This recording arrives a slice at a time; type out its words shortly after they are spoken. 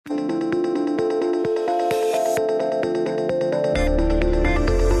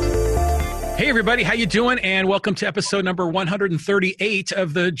Hey everybody, how you doing? And welcome to episode number 138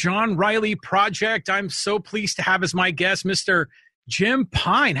 of the John Riley Project. I'm so pleased to have as my guest Mr. Jim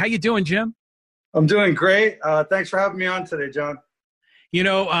Pyne. How you doing, Jim? I'm doing great. Thanks for having me on today, John.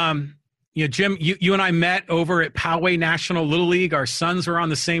 Jim, you and I met over at Poway National Little League. Our sons were on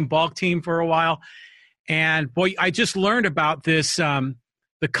the same ball team for a while. And boy, I just learned about this,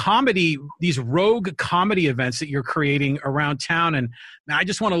 the comedy, these rogue comedy events that you're creating around town. And I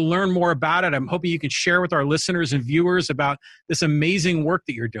just want to learn more about it. I'm hoping you can share with our listeners and viewers about this amazing work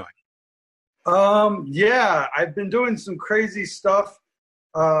that you're doing. Yeah, I've been doing some crazy stuff.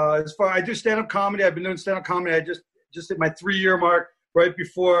 I do stand-up comedy. I've been doing stand-up comedy. I just hit my 3-year mark right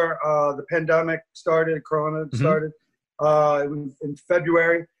before the pandemic started, Corona started in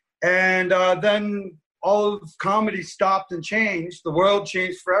February. And then all of comedy stopped and changed. The world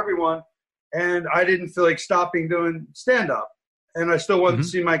changed for everyone. And I didn't feel like stopping doing stand-up. And I still wanted to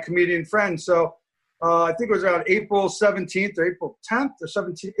see my comedian friends. So I think it was around April 17th or April 10th or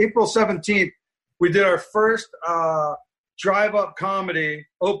 17th. April 17th, we did our first drive-up comedy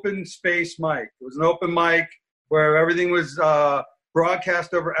open space mic. It was an open mic where everything was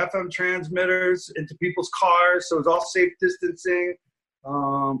broadcast over FM transmitters into people's cars. So it was all safe distancing.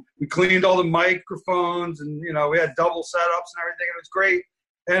 We cleaned all the microphones and, we had double setups and everything. It was great.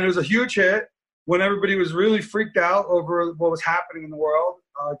 And it was a huge hit when everybody was really freaked out over what was happening in the world.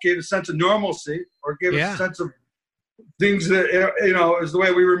 It gave a sense of normalcy, or gave us a sense of things that, is the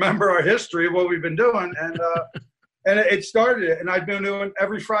way we remember our history of what we've been doing. And, and it started it. And I've been doing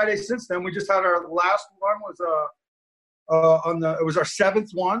every Friday since then. We just had our last one it was our 7th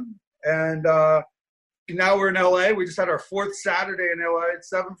one. And, now we're in LA. We just had our 4th Saturday in LA. It's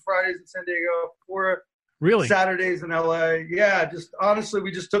 7 Fridays in San Diego, 4 Saturdays in LA. Yeah, just honestly,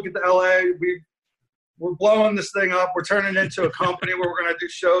 we just took it to LA. We're blowing this thing up. We're turning it into a company where we're going to do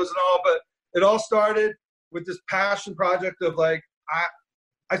shows and all. But it all started with this passion project of I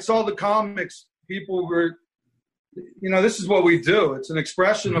saw the comics. People were, this is what we do. It's an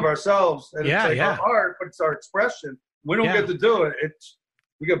expression of ourselves. And it's our art, but it's our expression. We don't get to do it.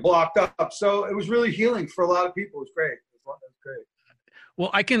 We get blocked up. So it was really healing for a lot of people. It was great. It was great. Well,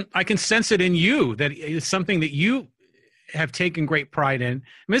 I can sense it in you that it's something that you have taken great pride in. I mean,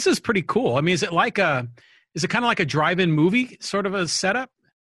 this is pretty cool. I mean, is it kind of like a drive-in movie sort of a setup?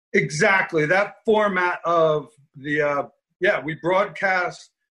 Exactly. That format of the, we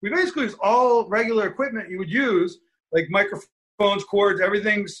broadcast. We basically use all regular equipment you would use, like microphones, cords,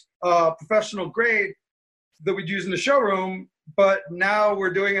 everything's professional grade that we'd use in the showroom. But now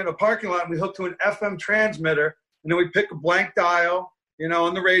we're doing it in a parking lot, and we hook to an FM transmitter, and then we pick a blank dial,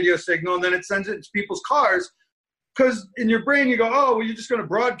 on the radio signal, and then it sends it to people's cars. Because in your brain, you go, oh, well, you're just going to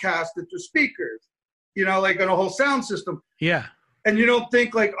broadcast it through speakers, like on a whole sound system. Yeah. And you don't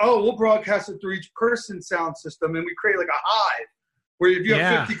think like, oh, we'll broadcast it through each person's sound system, and we create like a hive where if you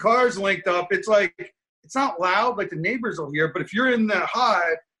have 50 cars linked up, it's like, it's not loud, like the neighbors will hear, but if you're in that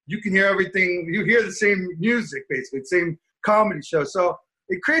hive, you can hear everything. You hear the same music, basically, the same comedy show. So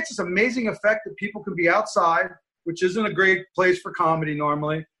it creates this amazing effect that people can be outside, which isn't a great place for comedy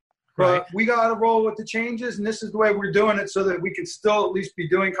normally. But we got to roll with the changes, and this is the way we're doing it so that we can still at least be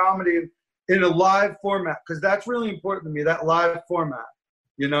doing comedy in a live format, because that's really important to me, that live format,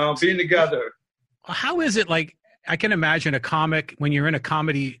 being together. How is it like, I can imagine a comic when you're in a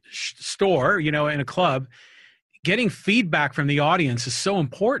comedy store, in a club, getting feedback from the audience is so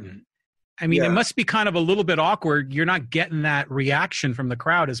important. I mean, it must be kind of a little bit awkward. You're not getting that reaction from the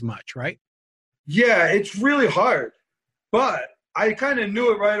crowd as much, right? Yeah, it's really hard. But I kind of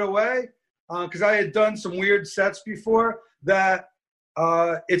knew it right away because I had done some weird sets before that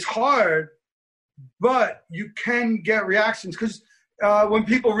it's hard, but you can get reactions. Because when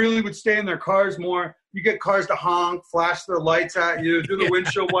people really would stay in their cars more, you get cars to honk, flash their lights at you, do the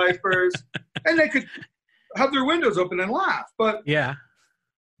windshield wipers, and they could have their windows open and laugh. But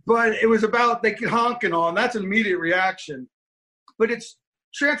it was about they could honk and all, and that's an immediate reaction. But it's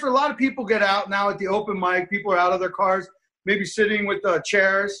transfer. A lot of people get out now at the open mic. People are out of their cars, maybe sitting with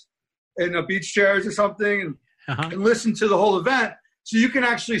chairs and beach chairs or something, and listen to the whole event. So you can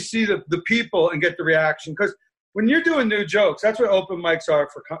actually see the people and get the reaction. Because when you're doing new jokes, that's what open mics are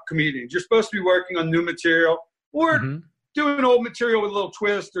for comedians. You're supposed to be working on new material or doing old material with a little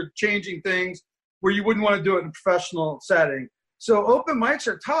twist or changing things where you wouldn't want to do it in a professional setting. So open mics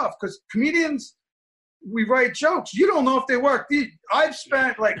are tough because comedians, we write jokes. You don't know if they work. I've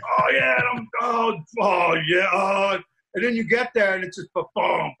spent like, and then you get there and it's just boom,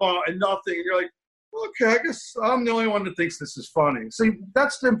 boom, and nothing. And you're like, okay, I guess I'm the only one that thinks this is funny. See,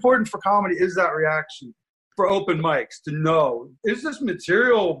 that's important for comedy, is that reaction for open mics to know, is this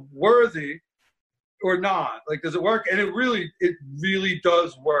material worthy or not? Like, does it work? And it really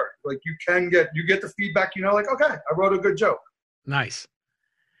does work. Like, you get the feedback, like, okay, I wrote a good joke. Nice.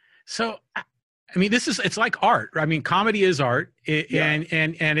 So, I mean, it's like art. I mean, comedy is art, and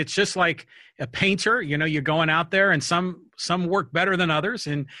it's just like a painter. You're going out there, and some work better than others,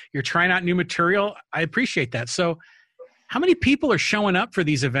 and you're trying out new material. I appreciate that. So, how many people are showing up for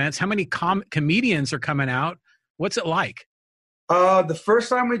these events? How many comedians are coming out? What's it like? The first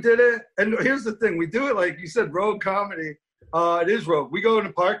time we did it, and here's the thing, we do it like you said, rogue comedy. It is rogue. We go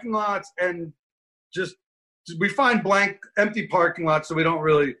into parking lots and we find blank, empty parking lots, so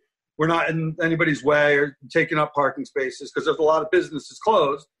we're not in anybody's way or taking up parking spaces because there's a lot of businesses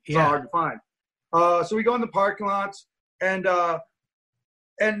closed. It's not hard to find. So we go in the parking lots, and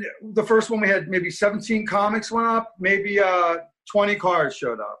the first one we had maybe 17 comics went up, maybe 20 cars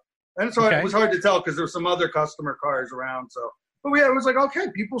showed up. And it was hard to tell because there were some other customer cars around. But it was like, okay,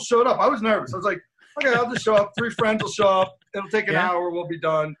 people showed up. I was nervous. I was like, okay, I'll just show up. 3 friends will show up. It'll take an hour. We'll be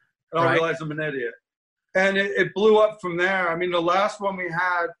done. And I'll realize I'm an idiot. And it blew up from there. I mean, the last one we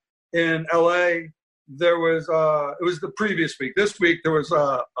had in LA, there was it was the previous week. This week there was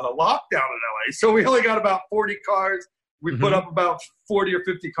a lockdown in LA, so we only got about 40 cars. We put up about 40 or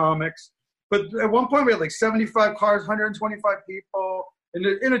 50 comics, but at one point we had like 75 cars, 125 people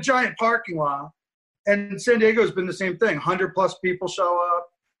in a giant parking lot. And San Diego's been the same thing. 100 plus people show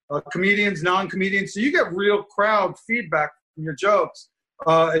up, comedians, non-comedians. So you get real crowd feedback from your jokes.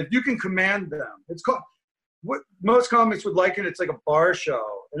 If you can command them, it's called. What most comics would liken, it's like a bar show.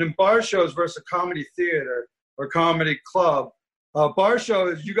 And in bar shows versus a comedy theater or comedy club, bar show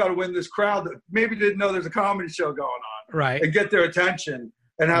is you got to win this crowd that maybe didn't know there's a comedy show going on. Right. And get their attention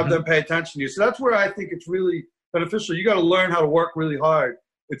and have them pay attention to you. So that's where I think it's really beneficial. You got to learn how to work really hard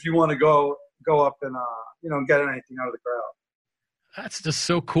if you want to go up and, get anything out of the crowd. That's just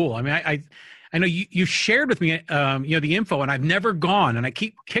so cool. I mean, I know you shared with me, the info, and I've never gone, and I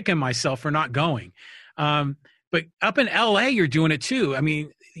keep kicking myself for not going. But up in LA, you're doing it too. I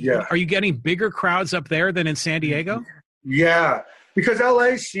mean, are you getting bigger crowds up there than in San Diego? Yeah, because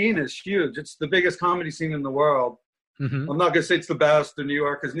LA scene is huge. It's the biggest comedy scene in the world. I'm not going to say it's the best in New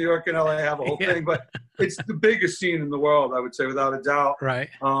York, because New York and LA have a whole thing, but it's the biggest scene in the world, I would say, without a doubt. Right.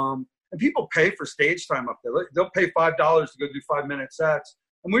 And people pay for stage time up there. They'll pay $5 to go do 5-minute sets.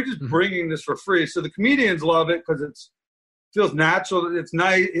 And we're just bringing this for free. So the comedians love it because it feels natural. It's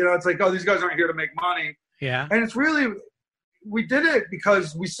nice. It's like, oh, these guys aren't here to make money. Yeah. And it's really, we did it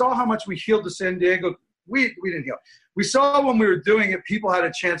because we saw how much we healed the San Diego. We didn't heal. We saw when we were doing it, people had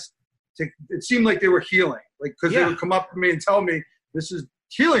a chance to, it seemed like they were healing. Like, because they would come up to me and tell me, this is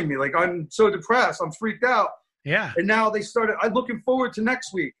healing me. Like, I'm so depressed. I'm freaked out. Yeah. And now they started, I'm looking forward to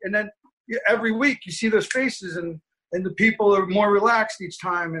next week. And then every week you see those faces and the people are more relaxed each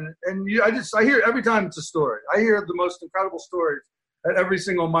time. And I hear every time it's a story. I hear the most incredible stories at every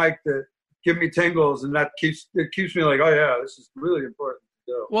single mic that give me tingles. And it keeps me like, oh yeah, this is really important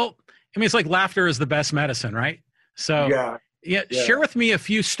to do. Well, I mean, it's like laughter is the best medicine, right? So yeah. Share with me a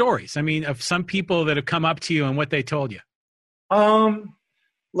few stories. I mean, of some people that have come up to you and what they told you.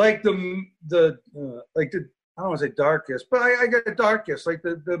 Like the I don't want to say darkest, but I get the darkest. Like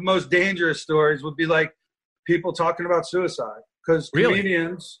the most dangerous stories would be like people talking about suicide, because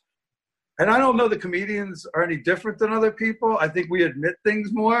comedians, and I don't know the comedians are any different than other people. I think we admit things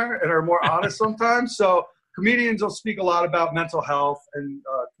more and are more honest sometimes. So comedians will speak a lot about mental health, and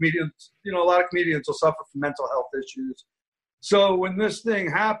comedians, a lot of comedians will suffer from mental health issues. So when this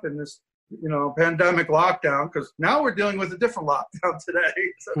thing happened, this pandemic lockdown, because now we're dealing with a different lockdown today.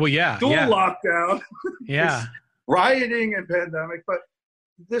 So dual lockdown. Yeah. Rioting and pandemic. But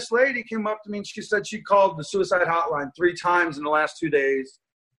this lady came up to me and she said she called the suicide hotline 3 times in the last 2 days.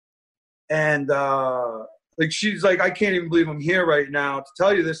 And she's like, I can't even believe I'm here right now to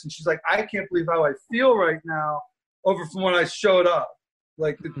tell you this. And she's like, I can't believe how I feel right now over from when I showed up.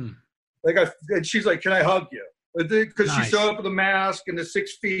 And she's like, can I hug you? Because she showed up with a mask and the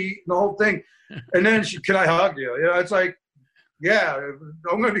 6 feet and the whole thing. And then can I hug you? It's like, yeah,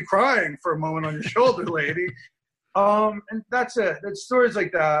 I'm going to be crying for a moment on your shoulder, lady. And that's it. It's stories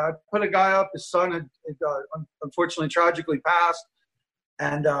like that. I put a guy up, his son had unfortunately tragically passed.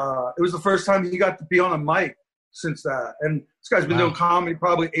 And it was the first time he got to be on a mic since that. And this guy's been doing comedy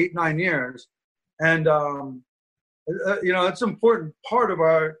probably 8-9 years. And, it's an important part of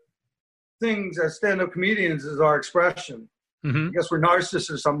our things as stand-up comedians is our expression. I guess we're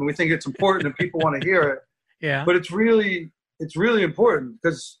narcissists or something. We think it's important and people want to hear it. Yeah. But it's really important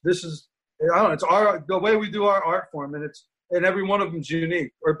because this is, it's the way we do our art form, and every one of them's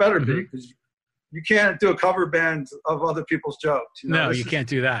unique, or better be, because you can't do a cover band of other people's jokes. No, you can't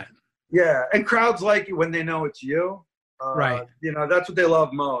do that. Yeah, and crowds like it when they know it's you. Right. You know, that's what they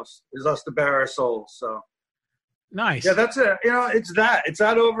love most, is us to bare our souls. So Nice. yeah, that's it. You know, it's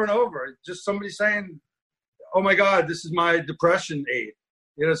that over and over. It's just somebody saying, "Oh my God, this is my depression aid."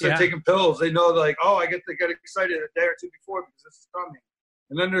 You know, instead of taking pills, they know like, "Oh, I get to get excited a day or two before because this is coming,"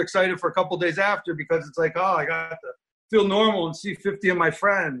 and then they're excited for a couple days after because it's like, "Oh, I got to feel normal and see 50 of my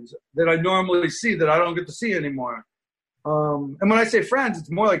friends that I normally see that I don't get to see anymore." And when I say friends,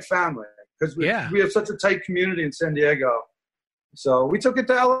 it's more like family because we have such a tight community in San Diego. So we took it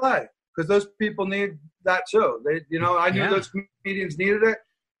to LA because those people need that too. They, you know, I knew those comedians needed it,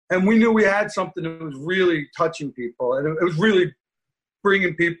 and we knew we had something that was really touching people, and it was really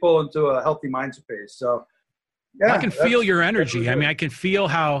bringing people into a healthy mind space. So I can feel your energy. I mean, I can feel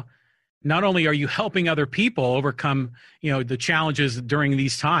how not only are you helping other people overcome, you know, the challenges during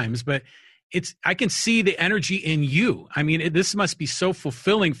these times, but I can see the energy in you. I mean, this must be so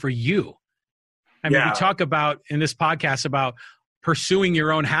fulfilling for you. I mean, we talk about in this podcast about pursuing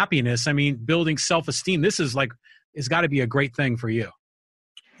your own happiness. I mean, building self-esteem. This is like, it's got to be a great thing for you.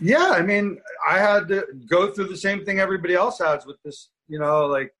 Yeah. I mean, I had to go through the same thing everybody else has with this, you know,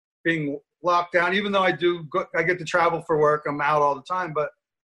 like being locked down, even though I get to travel for work. I'm out all the time, but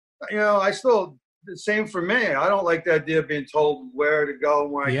you know, the same for me. I don't like the idea of being told where to go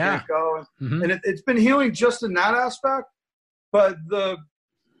and where I can't go. And it's been healing just in that aspect, but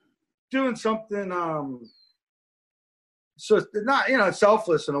doing something, so not, you know,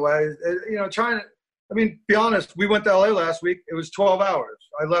 selfless in a way, you know, be honest, we went to LA last week. It was 12 hours.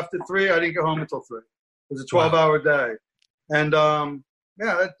 I left at 3. I didn't get home until 3. It was a 12-hour day. And,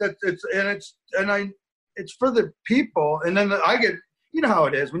 it's for the people. And then I get, you know how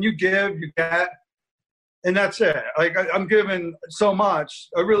it is when you give, you get, and that's it. Like I'm giving so much.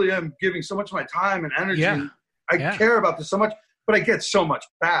 I really am giving so much of my time and energy. Yeah. I care about this so much, but I get so much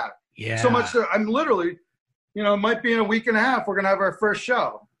back. Yeah. So much that I'm literally, you know, it might be in a week and a half, we're going to have our first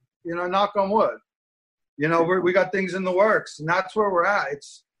show, you know, knock on wood. You know, we got things in the works, and that's where we're at.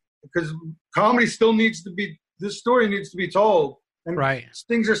 It's because comedy still this story needs to be told. And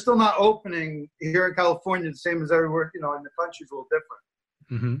things are still not opening here in California the same as everywhere, you know, in the country's a little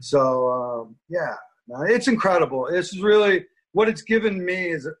different. So, it's incredible. This is really, what it's given me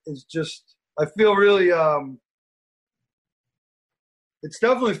is just, I feel really, it's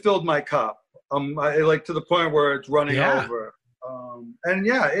definitely filled my cup. Like to the point where it's running over.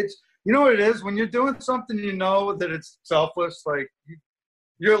 It's, you know what it is? When you're doing something, you know that it's selfless. Like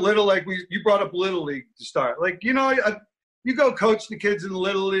you're little, like you brought up Little League to start. Like, you know, you go coach the kids in the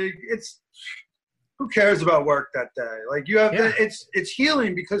Little League. Who cares about work that day? Like you have it's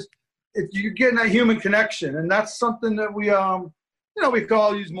healing because you're getting that human connection. And that's something that we could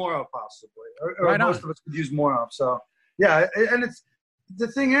all use more of possibly, or most of us could use more of. So yeah. And the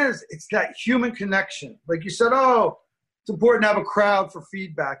thing is, it's that human connection. Like you said, it's important to have a crowd for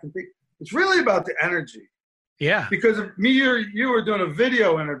feedback. And it's really about the energy. Yeah. Because if me or you were doing a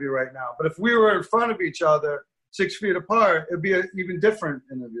video interview right now, but if we were in front of each other 6 feet apart, it'd be an even different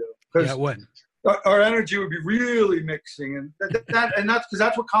interview. Yeah, it would. Our energy would be really mixing. And that's because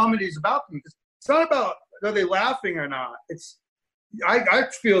that's what comedy is about. Because it's not about are they laughing or not. I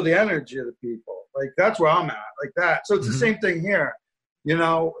feel the energy of the people. Like that's where I'm at, like that. So it's the same thing here. You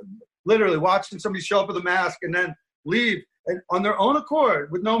know, literally watching somebody show up with a mask and then leave and on their own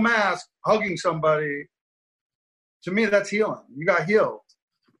accord with no mask, hugging somebody. To me, that's healing. You got healed.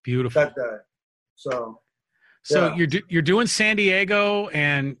 Beautiful. That day. So you're doing San Diego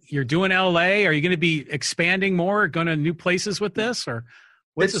and you're doing LA. Are you going to be expanding more, going to new places with this, or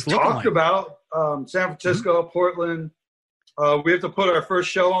what's this looking like? It's talked about San Francisco, Portland. We have to put our first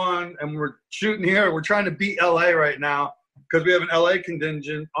show on, and we're shooting here. We're trying to beat LA right now because we have an LA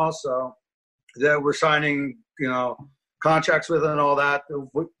contingent also that we're signing, you know, contracts with and all that.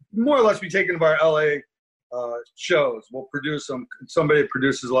 We'll more or less be taking of our LA shows. We'll produce them. Somebody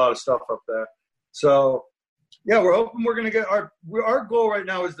produces a lot of stuff up there. So, yeah, we're hoping we're going to get our goal right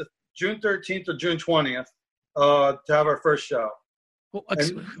now is the June 13th or June 20th to have our first show. Well,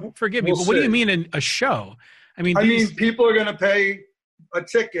 forgive me, but what do you mean in a show? I mean, people are going to pay a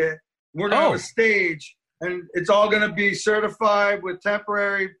ticket. We're going to have a stage, and it's all going to be certified with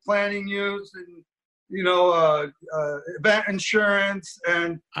temporary planning use and, you know, event insurance,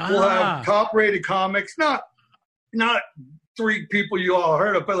 and we'll have top-rated comics. Not 3 people you all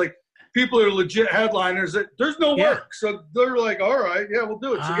heard of, but like people that are legit headliners. There's no work, so they're like, all right, yeah, we'll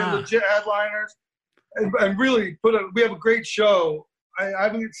do it. So get legit headliners, and really we have a great show. I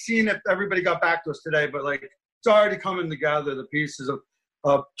haven't seen if everybody got back to us today, but like it's already coming together. The pieces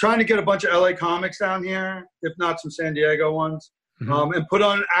of trying to get a bunch of LA comics down here, if not some San Diego ones. and put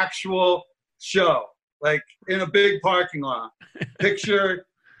on an actual show, like in a big parking lot. Picture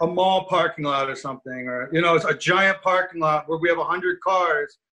a mall parking lot or something, or, you know, it's a giant parking lot where we have 100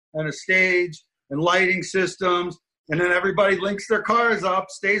 cars and a stage and lighting systems. And then everybody links their cars up,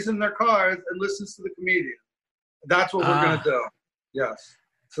 stays in their cars, and listens to the comedian. That's what we're going to do. Yes.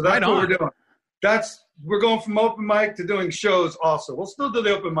 So that's what we're doing. We're going from open mic to doing shows also. We'll still do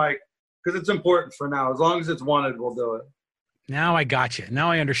the open mic because it's important for now. As long as it's wanted, we'll do it. Now I got you.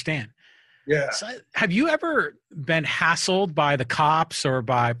 Now I understand. Yeah. So have you ever been hassled by the cops or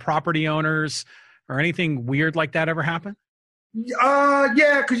by property owners or anything weird like that ever happen?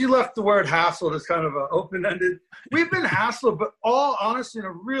 Yeah, because you left the word hassled as kind of an open-ended. We've been hassled, but all honestly in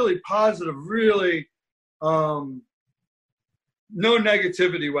a really positive, really no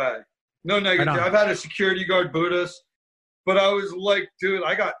negativity way. No negativity. I've had a security guard boot us, but I was like, dude,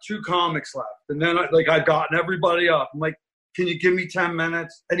 I got 2 comics left. And then I'd gotten everybody up. I'm like, can you give me 10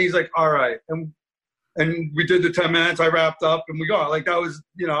 minutes? And he's like, all right. And we did the 10 minutes. I wrapped up and we got, like, that was,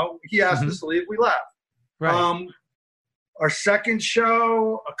 you know, he asked us to leave. We left. Right. Our second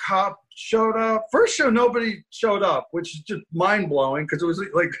show, a cop showed up. First show, nobody showed up, which is just mind-blowing because it was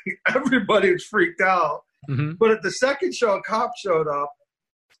like everybody was freaked out. Mm-hmm. But at the second show, a cop showed up,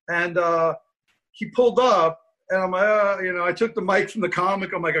 and he pulled up, and I'm like, you know, I took the mic from the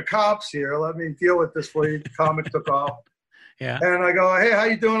comic. I'm like, a cop's here. Let me deal with this for you. The comic took off. Yeah. And I go, hey, how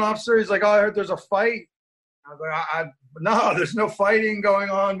you doing, officer? He's like, oh, I heard there's a fight. I was like, no, there's no fighting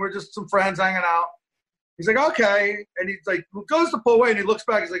going on. We're just some friends hanging out. He's like, okay. And he's like, goes to pull away, and he looks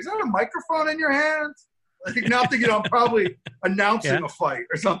back. He's like, is that a microphone in your hands? I think now I'm thinking I'm probably announcing a fight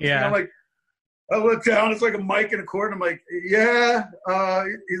or something. Yeah. I'm like, I look down. It's like a mic and a cord. I'm like, yeah.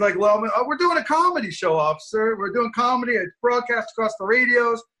 He's like, well, we're doing a comedy show, officer. We're doing comedy. It's broadcast across the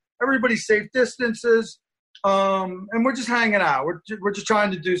radios. Everybody's safe distances. And we're just hanging out. We're just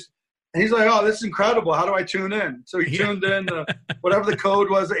trying to do. And he's like, oh, this is incredible. How do I tune in? So he tuned in to whatever the code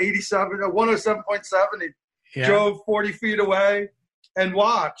was, 107.7. He drove 40 feet away and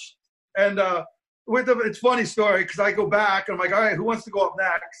watched. And it's a funny story because I go back and I'm like, all right, who wants to go up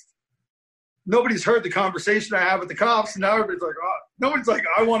next? Nobody's heard the conversation I have with the cops. And now everybody's like, oh, nobody's like,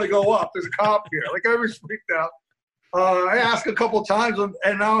 I want to go up. There's a cop here. Like, everybody's freaked out. I asked a couple times,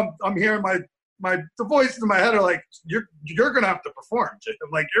 and now I'm hearing the voices in my head are like, you're going to have to perform, Jacob.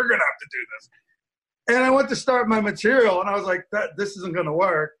 Like, you're going to have to do this. And I went to start my material, and I was like, this isn't going to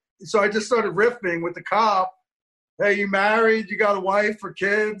work. So I just started riffing with the cop. Hey, you married? You got a wife or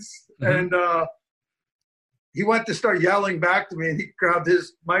kids? Mm-hmm. And he went to start yelling back to me, and he grabbed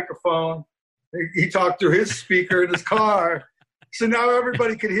his microphone. He talked through his speaker in his car. So now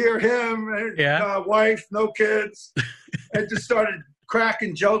everybody could hear him. And, wife, no kids. And just started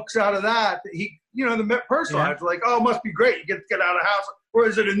cracking jokes out of that. He, you know, the personal life, like, oh, it must be great. You get to get out of the house. Or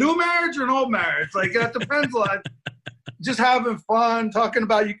is it a new marriage or an old marriage? Like, that depends on just having fun, talking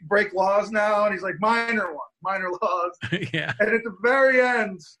about you can break laws now. And he's like, minor laws. Yeah. And at the very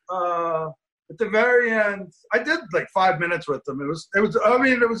end, I did like 5 minutes with them. It was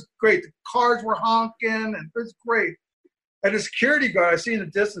great. The cars were honking and it was great. And the security guard, I see in the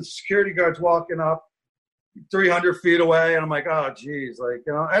distance, security guard's walking up 300 feet away. And I'm like, oh, geez. Like,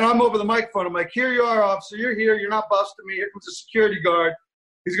 you know, and I'm over the microphone. I'm like, here you are, officer. You're here. You're not busting me. Here comes a security guard.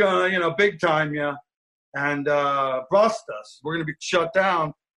 He's going to, you know, big time you and bust us. We're going to be shut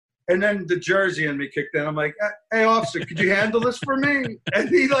down. And then the Jersey in me kicked in. I'm like, hey, officer, could you handle this for me? And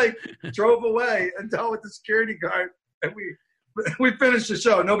he, like, drove away and dealt with the security guard. And we finished the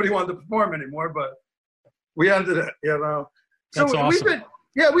show. Nobody wanted to perform anymore, but we ended it, you know. So That's awesome.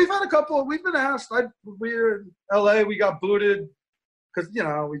 we've had a couple. We've been asked. We were in L.A. We got booted because, you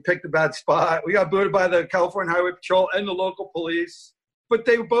know, we picked a bad spot. We got booted by the California Highway Patrol and the local police. But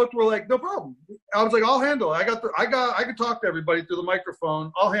they both were like, no problem. I was like, I'll handle it. I could talk to everybody through the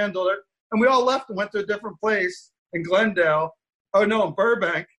microphone. I'll handle it. And we all left and went to a different place in Glendale. Oh, no, in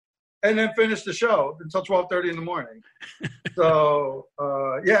Burbank. And then finished the show until 12:30 in the morning. So,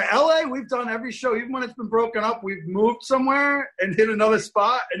 LA, we've done every show. Even when it's been broken up, we've moved somewhere and hit another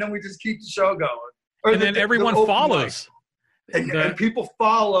spot, and then we just keep the show going. And then everyone follows. And people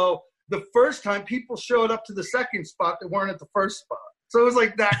follow. The first time, people showed up to the second spot that weren't at the first spot. So it was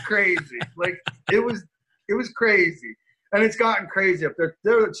like that crazy. Like, it was crazy. And it's gotten crazy up there.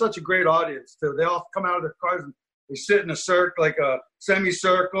 They're such a great audience, too. They all come out of their cars and they sit in a circle, like a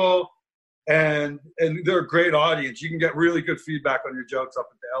semicircle, and they're a great audience. You can get really good feedback on your jokes up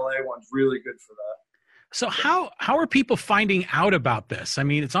at the LA one's really good for that. So how are people finding out about this? I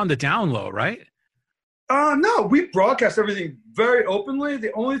mean, it's on the down low, right? No, we broadcast everything very openly.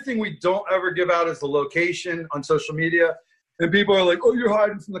 The only thing we don't ever give out is the location on social media. And people are like, oh, you're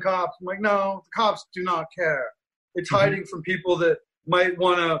hiding from the cops. I'm like, no, the cops do not care. It's hiding from people that might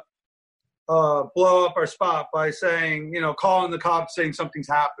want to blow up our spot by saying, calling the cops saying something's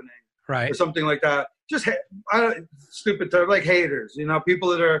happening. Right. Or something like that. Just stupid term, like haters, people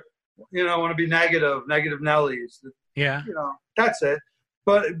that are, want to be negative Nellies. Yeah. That's it.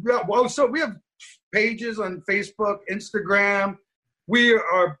 But so we have pages on Facebook, Instagram. We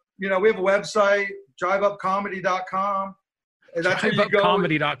are, we have a website, driveupcomedy.com. And that's where you go.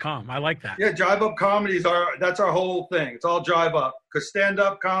 Driveupcomedy.com. I like that. Yeah, Drive Up Comedy that's our whole thing. It's all drive up. Because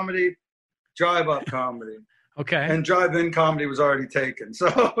stand-up comedy, drive up comedy. Okay. And drive-in comedy was already taken. So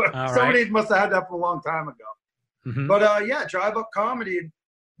somebody must have had that for a long time ago. Mm-hmm. But yeah, Drive Up Comedy,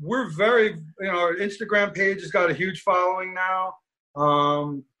 we're very, our Instagram page has got a huge following now.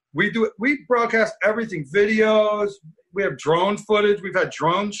 We broadcast everything, videos. We have drone footage. We've had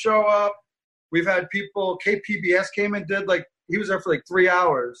drones show up. We've had people, KPBS came and he was there for 3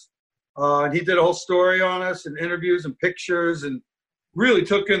 hours. And he did a whole story on us and interviews and pictures and really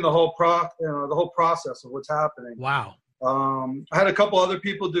took in the whole process of what's happening. Wow. I had a couple other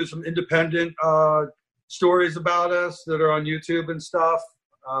people do some independent stories about us that are on YouTube and stuff.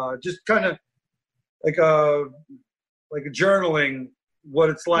 Just kind of like a journaling what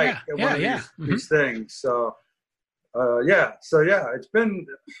it's like these things. So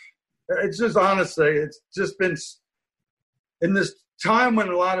it's just honestly, it's just been in this time when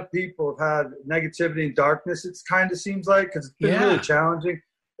a lot of people have had negativity and darkness, it kind of seems like, because it's been really challenging.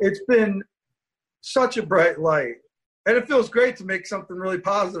 It's been such a bright light. And it feels great to make something really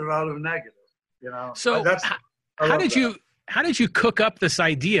positive out of negative, So how did you cook up this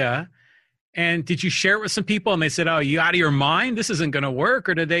idea? And did you share it with some people and they said, oh, you out of your mind? This isn't going to work?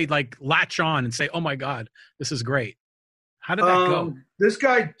 Or did they latch on and say, oh my God, this is great? How did that go? This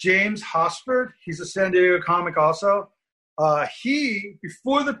guy, James Hosford, he's a San Diego comic also. He,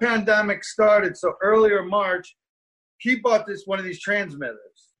 before the pandemic started, so earlier March, he bought one of these transmitters.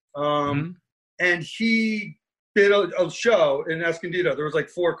 And he did a show in Escondido. There was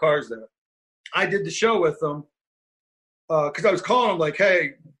 4 cars there. I did the show with him because I was calling him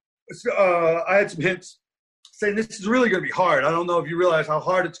hey, I had some hints saying this is really going to be hard. I don't know if you realize how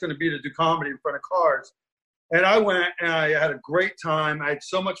hard it's going to be to do comedy in front of cars. And I went and I had a great time. I had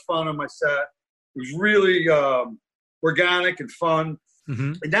so much fun on my set. It was really organic and fun.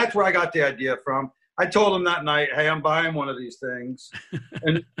 Mm-hmm. And that's where I got the idea from. I told him that night, hey, I'm buying one of these things.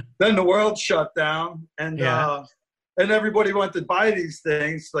 And then the world shut down. And everybody wanted to buy these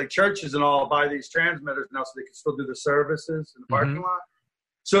things, like churches and all buy these transmitters now so they can still do the services in the parking lot.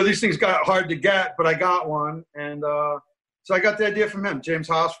 So these things got hard to get, but I got one. And so I got the idea from him, James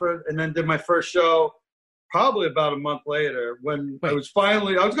Hosford, and then did my first show probably about a month later when I was going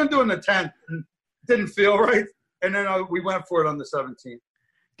to do it on the 10th and it didn't feel right. And then we went for it on the 17th. Do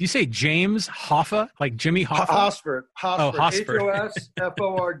you say James Hoffa, like Jimmy Hoffa? Hosford. Oh, Hosford.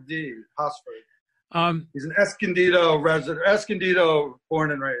 Hosford. Hosford. He's an Escondido resident, Escondido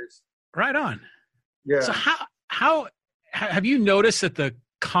born and raised. Right on. Yeah. So how have you noticed that the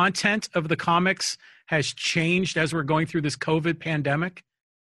content of the comics has changed as we're going through this COVID pandemic?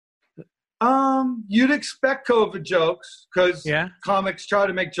 You'd expect COVID jokes because comics try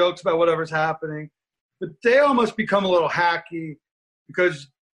to make jokes about whatever's happening, but they almost become a little hacky because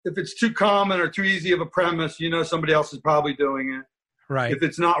if it's too common or too easy of a premise, somebody else is probably doing it. Right. If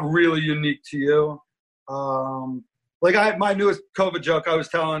it's not really unique to you. My newest COVID joke I was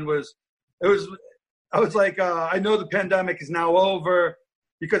telling I know the pandemic is now over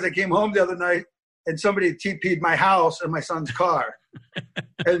because I came home the other night and somebody had TP'd my house and my son's car.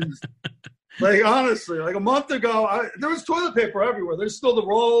 And honestly, a month ago, there was toilet paper everywhere. There's still the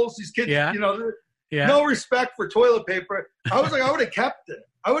rolls. These kids, no respect for toilet paper. I was I would have kept it.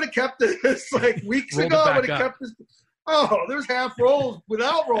 I would have kept it weeks ago. I would have kept this. Oh, there's half rolls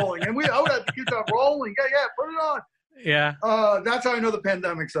without rolling. And I would have to keep that rolling. Yeah, put it on. Yeah. That's how I know the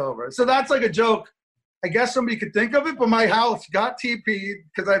pandemic's over. So that's a joke. I guess somebody could think of it, but my house got TP'd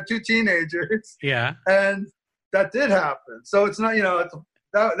because I have 2 teenagers. Yeah. And that did happen. So it's not,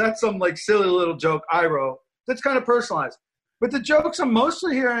 that's some silly little joke I wrote that's kind of personalized. But the jokes I'm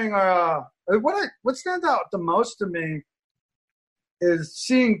mostly hearing are what stands out the most to me is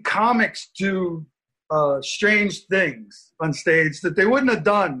seeing comics do strange things on stage that they wouldn't have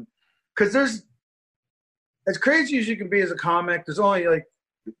done. Because there's, as crazy as you can be as a comic, there's only a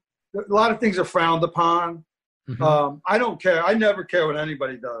lot of things are frowned upon. Mm-hmm. I don't care. I never care what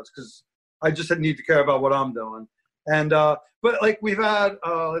anybody does because I just need to care about what I'm doing. And but we've had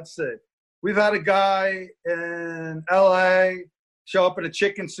we've had a guy in LA show up in a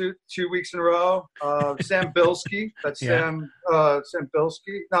chicken suit 2 weeks in a row. Sam Bilski. That's Sam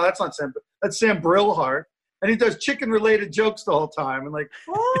Bilski. No, that's not Sam. That's Sam Brillhart. And he does chicken-related jokes the whole time. And like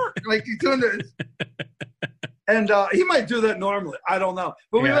he's doing this. And he might do that normally. I don't know.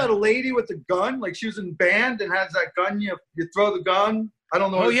 But we had a lady with a gun. Like she was in band and has that gun. You throw the gun. I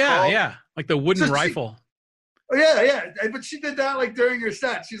don't know what it's called. Yeah. Like the wooden rifle. Yeah. But she did that like during her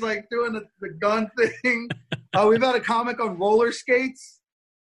set. She's like doing the gun thing. We've had a comic on roller skates.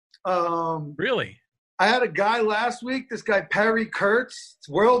 Really? I had a guy last week, this guy Perry Kurtz. It's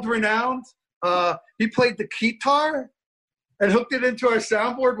world-renowned. He played the keytar and hooked it into our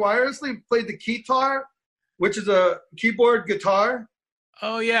soundboard wirelessly. Played the keytar, which is a keyboard guitar.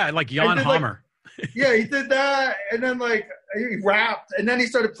 Oh, yeah, like Jan Hammer. Yeah, he did that. And then like he rapped. And then he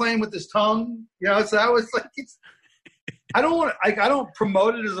started playing with his tongue. So that was like I don't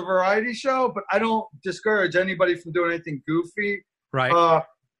promote it as a variety show, but I don't discourage anybody from doing anything goofy. Right.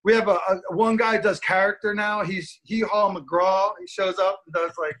 We have one guy does character now. He's Hall McGraw. He shows up and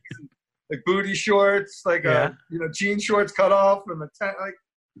does like booty shorts, like jean shorts cut off and the tent,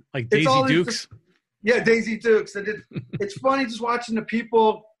 like Daisy Dukes. Daisy Dukes. And it's funny just watching the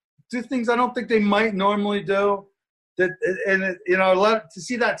people do things I don't think they might normally do. To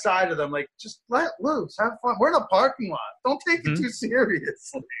see that side of them, like just let loose, have fun. We're in a parking lot. Don't take it too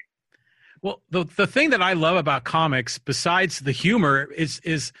seriously. Well, the thing that I love about comics, besides the humor, is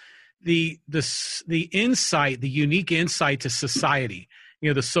the insight, the unique insight to society.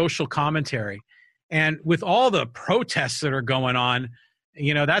 The social commentary, and with all the protests that are going on,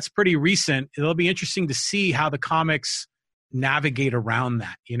 that's pretty recent. It'll be interesting to see how the comics navigate around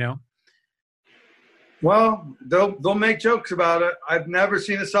that. Well, they'll make jokes about it. I've never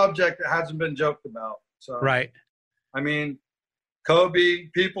seen a subject that hasn't been joked about. So right. I mean, Kobe,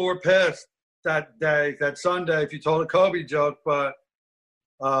 people were pissed that day, that Sunday, if you told a Kobe joke, but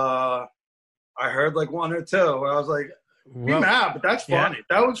I heard like one or two where I was like, be mad, but that's funny.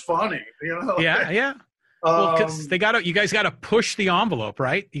 Yeah. That was funny. Yeah. Well, because you guys got to push the envelope,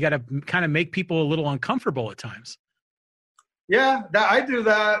 right? You got to kind of make people a little uncomfortable at times. Yeah, I do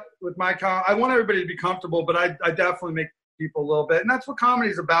that with my I want everybody to be comfortable, but I definitely make people a little bit, and that's what comedy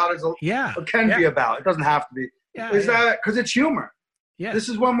is about. It can be about. It doesn't have to be. That because it's humor. Yeah, this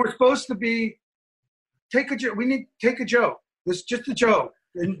is when we're supposed to be. We need to take a joke. This is just a joke,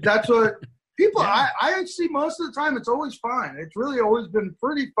 and that's what people. Yeah. I see most of the time. It's always fine. It's really always been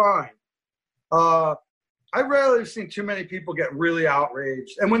pretty fine. I rarely have seen too many people get really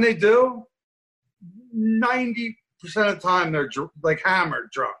outraged, and when they do, 90% of the time they're like hammered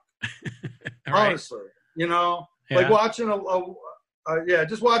drunk. Honestly, like watching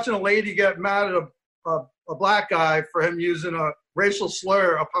just watching a lady get mad at a black guy for him using a racial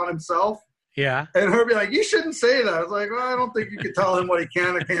slur upon himself. Yeah, and her be like, "You shouldn't say that." I was like, "Well, I don't think you can tell him what he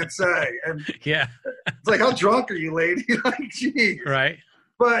can or can't say." And yeah, it's like, "How drunk are you, lady?" Like, geez. Right.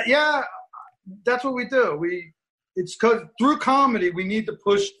 But yeah, that's what we do. It's because through comedy we need to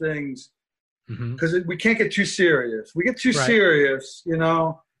push things. Because we can't get too serious. We get too serious, I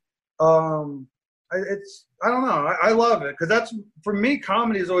don't know. I love it because that's, for me,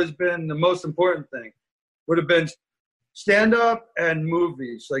 comedy has always been the most important thing. Would have been stand-up and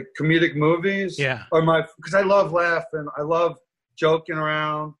movies, like comedic movies. Yeah. Because I love laughing. I love joking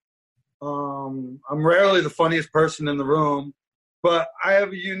around. I'm rarely the funniest person in the room, but I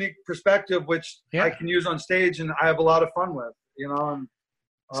have a unique perspective, which I can use on stage, and I have a lot of fun with, And,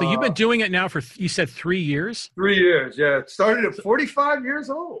 so you've been doing it now for, you said 3 years? 3 years, yeah. It started at 45 years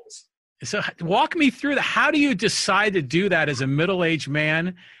old. So walk me through How do you decide to do that as a middle-aged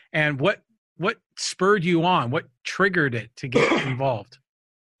man? And what spurred you on? What triggered it to get involved?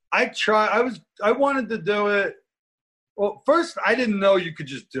 I wanted to do it. Well, first, I didn't know you could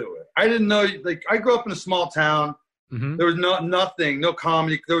just do it. I didn't know, I grew up in a small town. Mm-hmm. There was no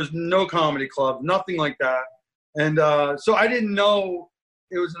comedy. There was no comedy club, nothing like that. And so I didn't know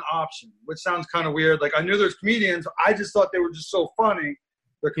it was an option, which sounds kind of weird. Like, I knew there's comedians. I just thought they were just so funny.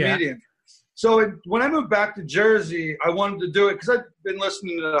 They're comedians. Yeah. So when I moved back to Jersey, I wanted to do it because I've been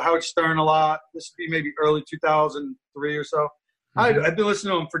listening to Howard Stern a lot. This would be maybe early 2003 or so. Mm-hmm. I've been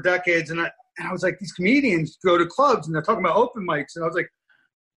listening to him for decades, and I was like, these comedians go to clubs, and they're talking about open mics. And I was like,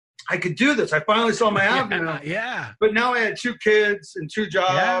 I could do this. I finally saw my avenue. Yeah. But now I had 2 kids and 2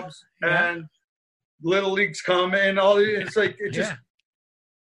 jobs, and Little League's coming. It's like, it just...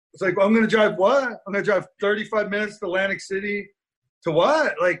 It's like, I'm going to drive what? I'm going to drive 35 minutes to Atlantic City to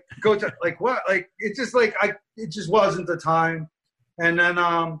what? Like, go to, like, what? Like, it's just like, it just wasn't the time. And then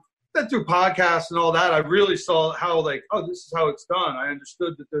through podcasts and all that, I really saw how, like, oh, this is how it's done. I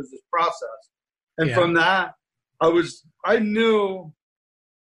understood that there's this process. And from that, I knew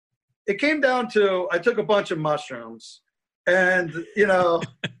it came down to, I took a bunch of mushrooms and,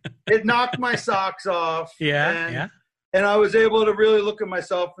 it knocked my socks off. Yeah. And I was able to really look at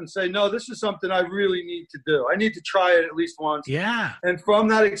myself and say, no, this is something I really need to do. I need to try it at least once. Yeah. And from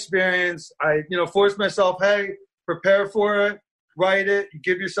that experience, I, forced myself, hey, prepare for it, write it,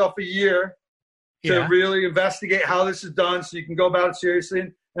 give yourself a year to really investigate how this is done so you can go about it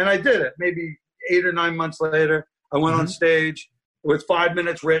seriously. And I did it. Maybe 8 or 9 months later, I went on stage with 5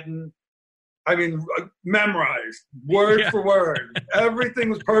 minutes written. I mean, memorized, word for word. Everything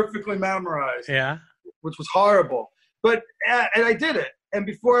was perfectly memorized. Yeah. Which was horrible. But, and I did it. And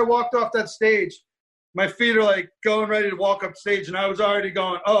before I walked off that stage, my feet are like going ready to walk up stage. And I was already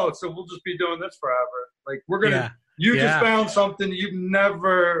going, oh, so we'll just be doing this forever. Like, we're going to, you just found something you've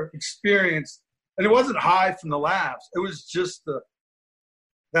never experienced. And it wasn't high from the laughs. It was just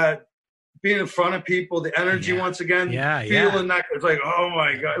that being in front of people, the energy once again, feeling that. It's like, oh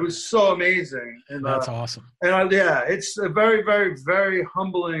my God, it was so amazing. And that's awesome. And it's a very, very, very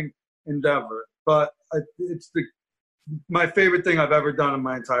humbling endeavor. But it's my favorite thing I've ever done in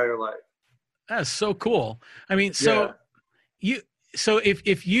my entire life. That's so cool. I mean, so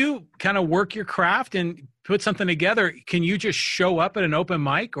if you kind of work your craft and put something together, can you just show up at an open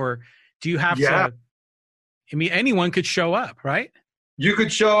mic, or do you have to? I mean, anyone could show up, right? You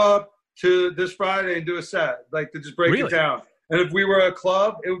could show up to this Friday and do a set, like to just break it down. And if we were a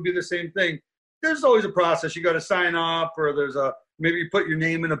club, it would be the same thing. There's always a process. You got to sign up, or maybe you put your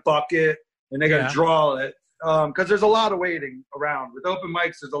name in a bucket and they got to draw it. Because there's a lot of waiting around. With open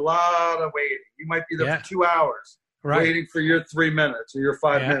mics, there's a lot of waiting. You might be there for 2 hours waiting for your 3 minutes or your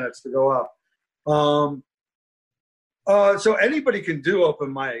 5 minutes to go up. So anybody can do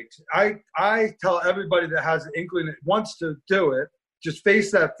open mics. I tell everybody that has an inkling that wants to do it, just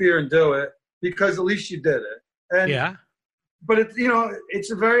face that fear and do it, because at least you did it. And but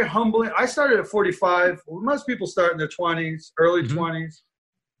it's a very humbling. I started at 45. Most people start in their 20s, early 20s.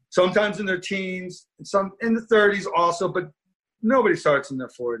 Sometimes in their teens, some in the 30s also, but nobody starts in their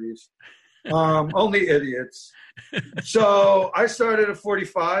 40s. Only idiots. So I started at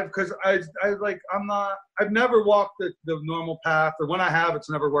 45 because I've never walked the normal path, or when I have, it's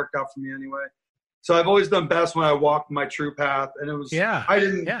never worked out for me anyway. So I've always done best when I walked my true path. And it was,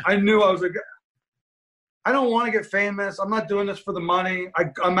 I knew I was like, I don't want to get famous. I'm not doing this for the money.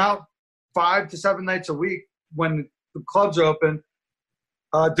 I'm out 5 to 7 nights a week when the club's open.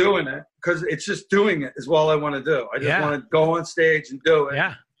 Doing it because it's just doing it is all I want to do. I just want to go on stage and do it.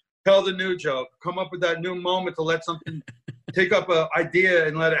 Yeah. Tell the new joke. Come up with that new moment to let something take up an idea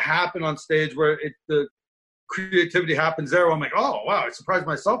and let it happen on stage where the creativity happens there. Where I'm like, oh wow, I surprised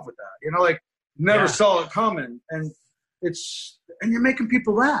myself with that. Never saw it coming, and you're making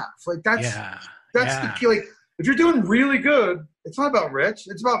people laugh. Like that's the key. Like if you're doing really good, it's not about rich.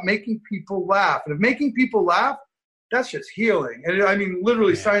 It's about making people laugh, and if making people laugh, that's just healing. And I mean,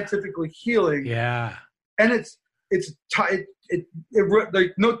 literally scientifically healing. Yeah. And there's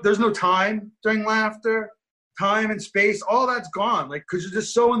no time during laughter, time and space, all that's gone. Like, cause you're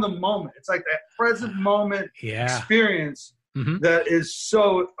just so in the moment. It's like that present moment experience that is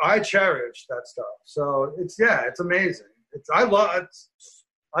so, I cherish that stuff. So it's amazing.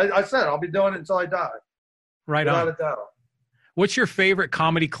 I said, I'll be doing it until I die. Right without on. a doubt. What's your favorite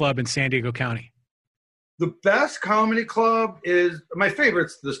comedy club in San Diego County? The best comedy club is my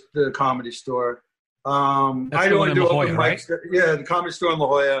favorite's the Comedy Store. I don't do open mics. Yeah, the Comedy Store in La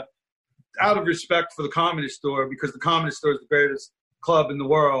Jolla. Out of respect for the Comedy Store, because the Comedy Store is the greatest club in the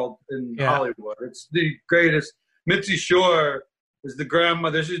world in Hollywood. It's the greatest. Mitzi Shore is the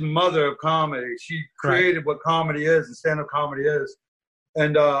grandmother. She's the mother of comedy. She created what comedy is and stand-up comedy is.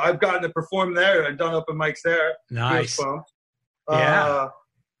 And I've gotten to perform there and done open mics there. Nice.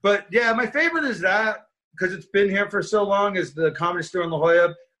 But yeah, my favorite is that, because it's been here for so long, is the Comedy Store in La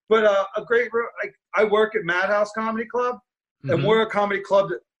Jolla. But I work at Madhouse Comedy Club, and we're a comedy club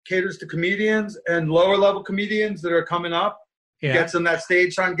that caters to comedians and lower level comedians that are coming up. Gets them that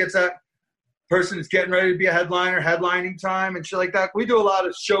stage time, gets that person that's getting ready to be a headliner, headlining time and shit like that. We do a lot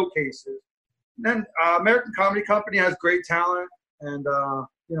of showcases. And then American Comedy Company has great talent, and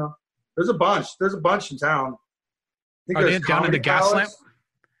there's a bunch. There's a bunch in town. I think are they down in the Gas Lamp?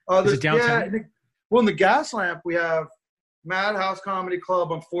 Is it downtown? Well, in the Gas Lamp, we have Madhouse Comedy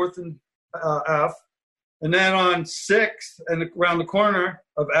Club on 4th and F. And then on 6th and around the corner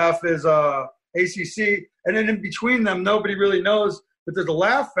of F is ACC. And then in between them, nobody really knows, but there's a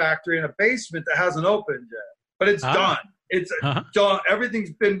Laugh Factory in a basement that hasn't opened yet. But it's done. It's done.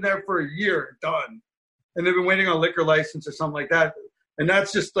 Everything's been there for a year, done. And they've been waiting on a liquor license or something like that. And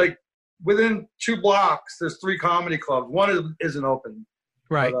that's just like within 2 blocks, there's 3 comedy clubs. One isn't open.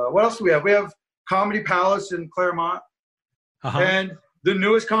 Right. But, what else do we have? We have Comedy Palace in Claremont. And the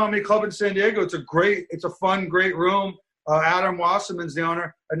newest comedy club in San Diego. It's a fun, great room. Adam Wasserman's the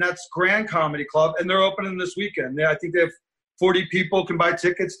owner, and that's Grand Comedy Club, and they're opening this weekend. I think they have 40 people can buy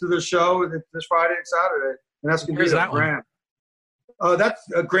tickets to the show this Friday and Saturday, and that's going to be that Grand. That's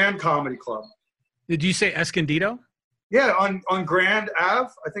a Grand Comedy Club. Did you say Escondido? Yeah, on Grand Ave.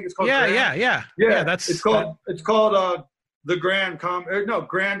 I think it's called. Grand. Yeah. It's called the Grand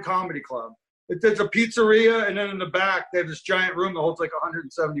Comedy Club. There's a pizzeria, and then in the back they have this giant room that holds like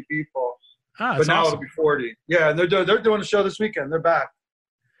 170 people. But now it'll be 40. Yeah, and they're doing a show this weekend. They're back.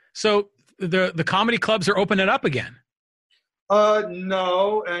 So the comedy clubs are opening up again.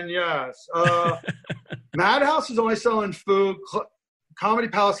 No and yes. Madhouse is only selling food. Comedy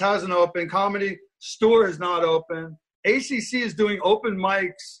Palace hasn't opened. Comedy Store is not open. ACC is doing open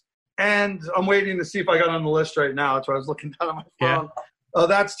mics, and I'm waiting to see if I got on the list right now. That's why I was looking down at my phone. Yeah.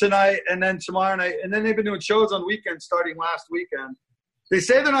 That's tonight, and then tomorrow night, and then they've been doing shows on weekends starting last weekend. They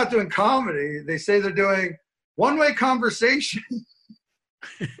say they're not doing comedy. They say they're doing one-way conversation.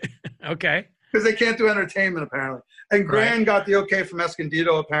 Okay. Because they can't do entertainment, apparently. And Grand got the okay from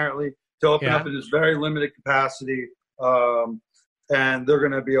Escondido, apparently, to open up in this very limited capacity. And they're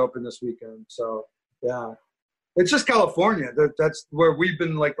going to be open this weekend. So, yeah. It's just California. That's where we've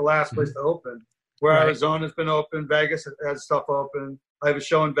been, like, the last place to open. Where Arizona's been open. Vegas has stuff open. I have a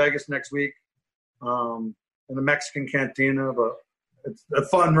show in Vegas next week in the Mexican Cantina, but it's a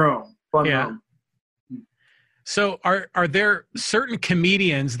fun room. Room. So are there certain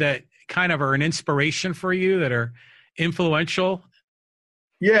comedians that kind of are an inspiration for you that are influential?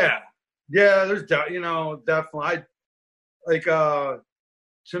 Yeah, there's definitely.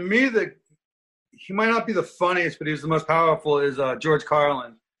 To me, he might not be the funniest, but he's the most powerful is George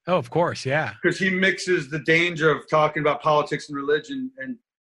Carlin. Oh, of course, yeah. Because he mixes the danger of talking about politics and religion and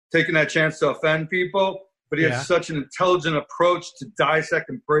taking that chance to offend people, but he has such an intelligent approach to dissect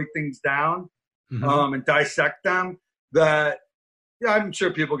and break things down and dissect them that, I'm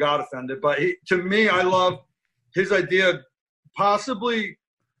sure people got offended. But to me, I love his idea of possibly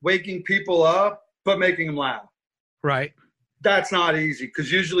waking people up, but making them laugh. Right. That's not easy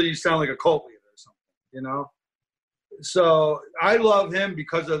because usually you sound like a cult leader or something, So I love him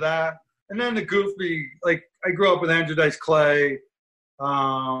because of that. And then the goofy, like I grew up with Andrew Dice Clay.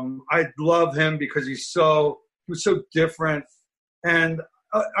 I love him because he was so different. And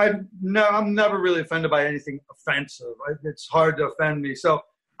I'm never really offended by anything offensive. It's hard to offend me. So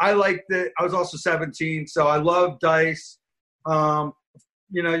I liked it. I was also 17, so I love Dice. You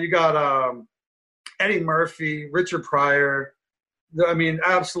got Eddie Murphy, Richard Pryor. I mean,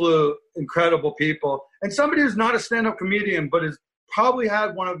 absolute incredible people. And somebody who's not a stand-up comedian, but has probably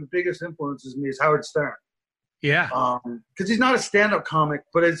had one of the biggest influences on me is Howard Stern. Yeah. Because he's not a stand-up comic,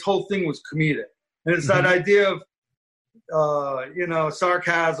 but his whole thing was comedic. And it's that idea of,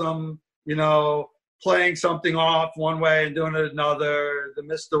 sarcasm, playing something off one way and doing it another, the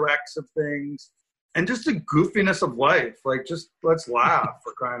misdirects of things, and just the goofiness of life. Like, just let's laugh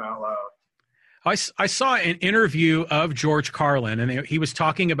for crying out loud. I saw an interview of George Carlin, and he was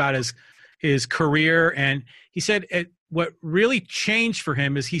talking about his career, and he said what really changed for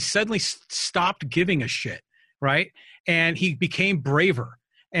him is he suddenly stopped giving a shit, right? And he became braver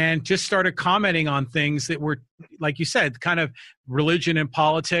and just started commenting on things that were, like you said, kind of religion and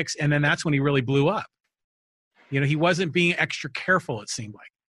politics, and then that's when he really blew up. He wasn't being extra careful, it seemed like.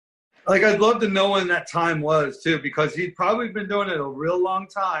 Like, I'd love to know when that time was, too, because he'd probably been doing it a real long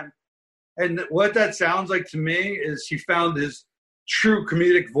time. And what that sounds like to me is he found his true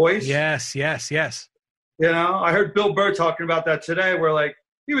comedic voice. Yes. I heard Bill Burr talking about that today, where, like,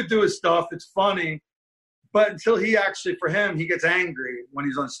 he would do his stuff. It's funny. But until he actually, for him, he gets angry when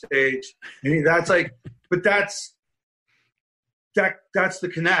he's on stage. And that's the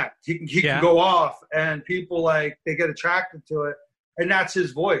connect. He can go off, and people, like, they get attracted to it. And that's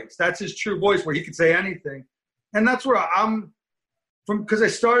his voice. That's his true voice, where he can say anything. And that's where I'm from, because I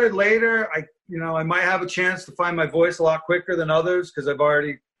started later. I might have a chance to find my voice a lot quicker than others because I've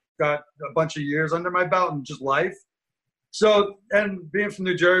already got a bunch of years under my belt and just life. So, and being from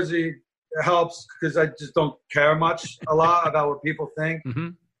New Jersey helps because I just don't care a lot about what people think.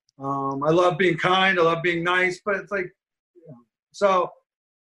 I love being kind. I love being nice, but it's like,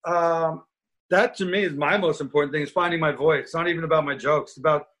 that to me is my most important thing, is finding my voice. It's not even about my jokes. It's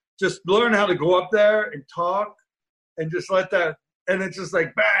about just learn how to go up there and talk and just let that, and it's just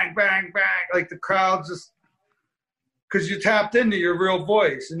like bang, bang, bang. Like the crowd just, because you tapped into your real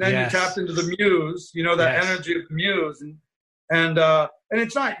voice, and then you tapped into the muse, that energy of the muse. And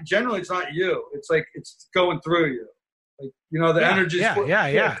it's not generally, it's not you. It's like it's going through you. Like, the energy.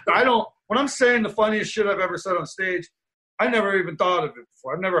 Yeah. When I'm saying the funniest shit I've ever said on stage, I never even thought of it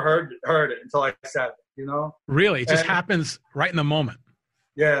before. I've never heard it until I said it. Really, it just happens right in the moment.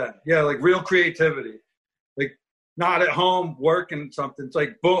 Yeah, like real creativity. Like not at home working something. It's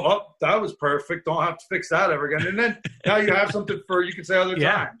like, boom, that was perfect. Don't have to fix that ever again. And then now you have something you can say other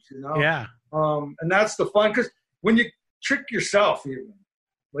times. Yeah. And that's the fun, because when you trick yourself, even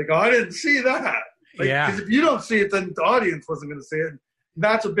like, I didn't see that. Because if you don't see it, then the audience wasn't going to see it. And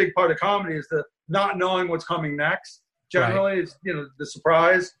that's a big part of comedy, is the not knowing what's coming next. Generally, it's the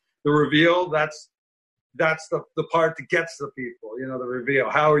surprise, the reveal. That's the part that gets the people. The reveal.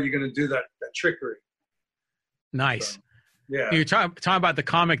 How are you going to do that trickery? Nice. So, yeah. You're talking about the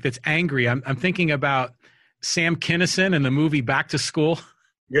comic that's angry. I'm thinking about Sam Kinison in the movie Back to School.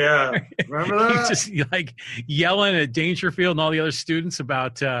 Yeah, remember that? He's just like yelling at Dangerfield and all the other students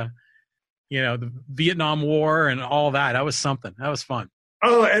about the Vietnam War and all that. That was something. That was fun.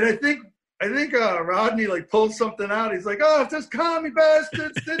 Oh, and I think Rodney like pulled something out. He's like, "Oh, if those commie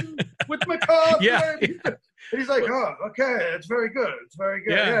bastards didn't with my car." Yeah. And he's like, "Oh, okay, it's very good. It's very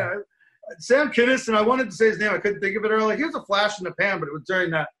good." Yeah. Sam Kinison, I wanted to say his name. I couldn't think of it earlier. He was a flash in the pan, but it was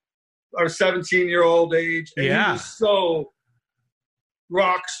during our 17-year-old age. And he was so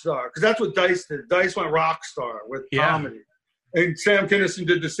rock star, because that's what Dice did. Dice went rock star with comedy. And Sam Kinison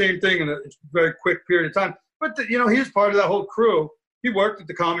did the same thing in a very quick period of time. But, he was part of that whole crew. He worked at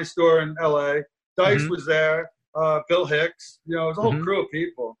the Comedy Store in L.A. Dice was there. Bill Hicks. It was a whole crew of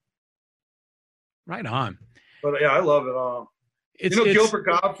people. Right on. But, I love it all. Gilbert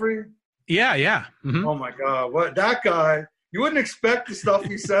Gottfried? Yeah. Mm-hmm. Oh, my God. What that guy, you wouldn't expect the stuff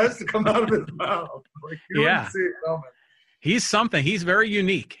he says to come out of his mouth. Like, you wouldn't see it coming. He's something. He's very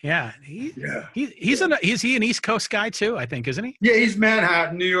unique. Yeah. Is he an East Coast guy too, I think, isn't he? Yeah, he's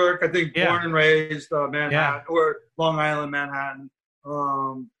Manhattan, New York. I think born and raised Manhattan or Long Island, Manhattan.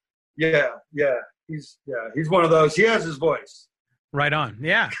 He's one of those. He has his voice. Right on.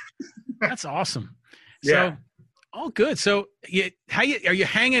 Yeah. That's awesome. So all good. So are you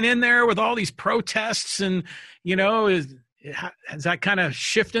hanging in there with all these protests, and is that kind of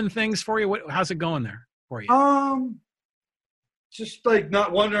shifting things for you? How's it going there for you? Just like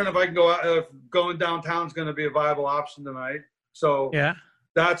not wondering if I can go out, if going downtown is going to be a viable option tonight. So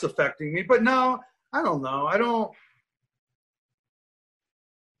that's affecting me. But no, I don't know. I don't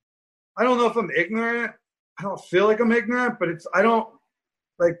know if I'm ignorant. I don't feel like I'm ignorant, but I don't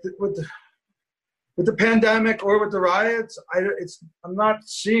like with the pandemic or with the riots. I'm not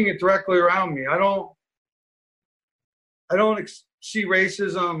seeing it directly around me. I don't see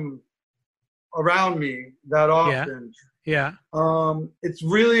racism around me that often. Yeah. It's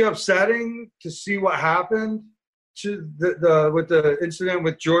really upsetting to see what happened to with the incident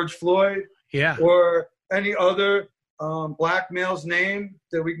with George Floyd. Yeah. Or any other black male's name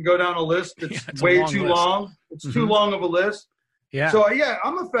that we can go down a list that's way too long. It's too long of a list. Yeah. So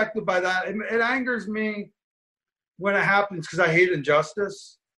I'm affected by that. It angers me when it happens, because I hate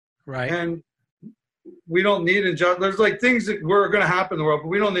injustice. Right. And we don't need injustice. There's like things that were going to happen in the world, but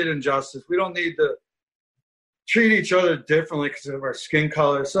we don't need injustice. We don't need to treat each other differently because of our skin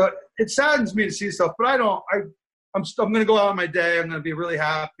color. So it saddens me to see stuff, but I'm going to go out on my day. I'm going to be really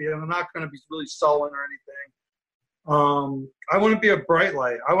happy, and I'm not going to be really sullen or anything. I want to be a bright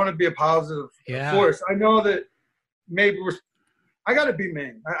light. I want to be a positive force. I know that maybe I got to be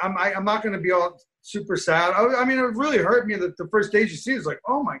me. I'm not going to be all super sad. I mean, it really hurt me that the first stage you see is like,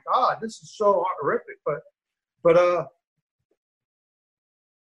 oh my God, this is so horrific. But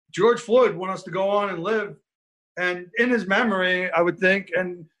George Floyd wanted us to go on and live, and in his memory, I would think,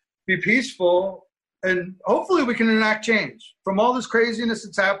 and be peaceful, and hopefully we can enact change from all this craziness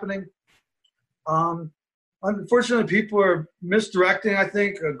that's happening. Unfortunately, people are misdirecting, I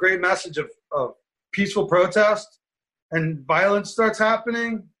think, a great message of peaceful protest, and violence starts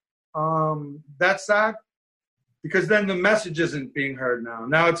happening. That's sad, because then the message isn't being heard now.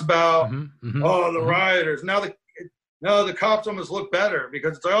 Now it's about, the rioters. Now the cops almost look better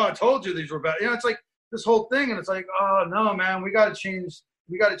because it's like, oh, I told you these were bad. It's like this whole thing, and it's like, oh no, man, we got to change.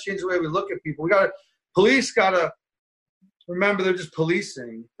 We got to change the way we look at people. Police got to remember they're just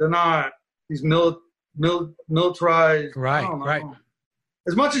policing. They're not these militarized. Right.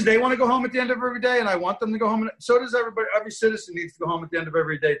 As much as they want to go home at the end of every day, and I want them to go home, so does everybody. Every citizen needs to go home at the end of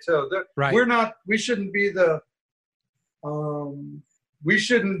every day too. Right. We shouldn't be the. We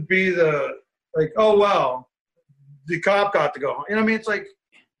shouldn't be the like. Oh well, the cop got to go home. I mean, it's like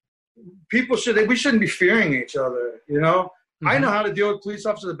we shouldn't be fearing each other. I know how to deal with police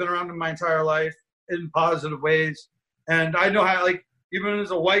officers. I've been around them my entire life in positive ways, And I know how, like, even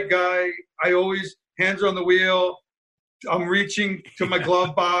as a white guy, I always hands are on the wheel. I'm reaching to my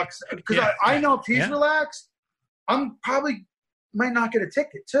glove box because I know if he's relaxed, I'm probably might not get a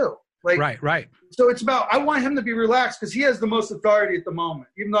ticket too. Like, right. So it's about, I want him to be relaxed because he has the most authority at the moment.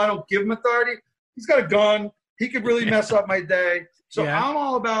 Even though I don't give him authority, he's got a gun. He could really mess up my day. So I'm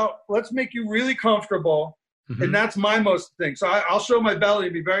all about, let's make you really comfortable. And that's my most thing. So I'll show my belly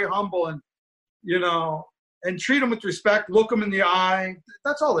and be very humble and, you know, and treat them with respect, look them in the eye.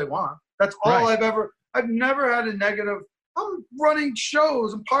 That's all they want. That's all I've never had a negative. I'm running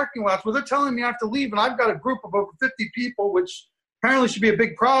shows and parking lots where they're telling me I have to leave, and I've got a group of over 50 people, which apparently should be a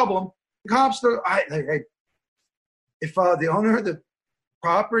big problem. The cops, if the owner of the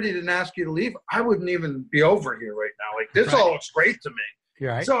property didn't ask you to leave, I wouldn't even be over here right now. Like, this all looks great to me.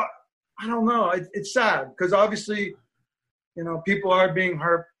 You're right. So I don't know. It's sad because obviously, you know, people are being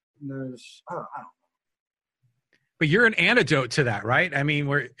hurt. And there's, I don't know. But you're an antidote to that, right? I mean,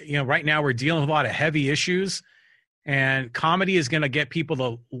 right now we're dealing with a lot of heavy issues, and comedy is going to get people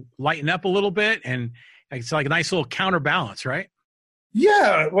to lighten up a little bit, and it's like a nice little counterbalance, right?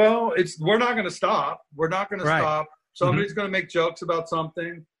 Yeah. Well, we're not going to stop. We're not going to stop. Somebody's going to make jokes about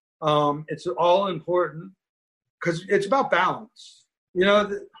something. It's all important because it's about balance. You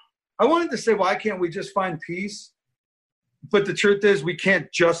know, I wanted to say, why can't we just find peace? But the truth is, we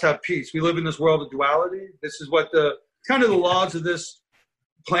can't just have peace. We live in this world of duality. This is what the laws of this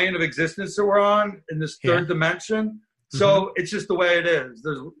plane of existence that we're on in this third dimension. So it's just the way it is.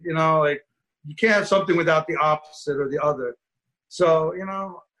 There's, you know, like, you can't have something without the opposite or the other. So, you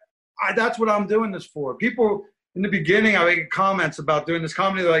know, that's what I'm doing this for. People in the beginning, I make comments about doing this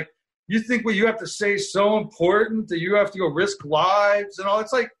comedy. They're like, you think what you have to say is so important that you have to go risk lives and all?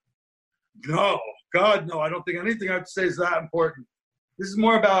 It's like, no. God, no, I don't think anything I have to say is that important. This is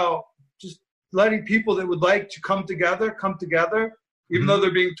more about just letting people that would like to come together, even though they're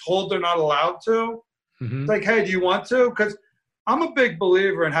being told they're not allowed to. It's like, hey, do you want to? Because I'm a big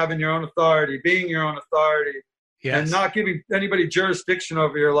believer in having your own authority, being your own authority, and not giving anybody jurisdiction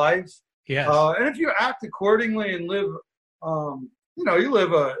over your life. And if you act accordingly and live, you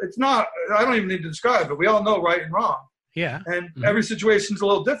know, it's not, I don't even need to describe it. We all know right and wrong. And every situation's a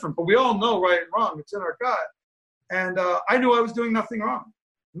little different, but we all know right and wrong. It's in our gut. And I knew I was doing nothing wrong.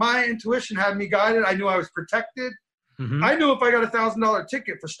 My intuition had me guided. I knew I was protected. I knew if I got $1,000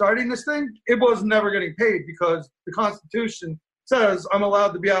 ticket for starting this thing, it was never getting paid because the Constitution says I'm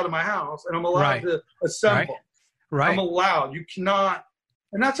allowed to be out of my house and I'm allowed to assemble. I'm allowed. You cannot.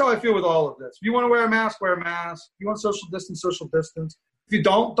 And that's how I feel with all of this. If you want to wear a mask, wear a mask. If you want social distance. If you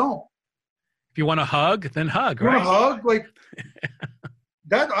don't. If you want to hug, then hug, right? You want to hug? Like,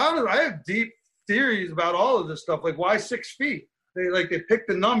 that, I have deep theories about all of this stuff. Like, why 6 feet? They picked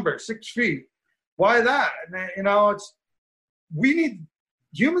the number, 6 feet. Why that? And, you know,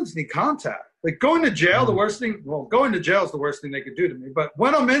 humans need contact. Like, going to jail, going to jail is the worst thing they could do to me. But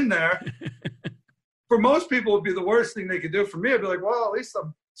when I'm in there, for most people, it would be the worst thing they could do. For me, I'd be like, well, at least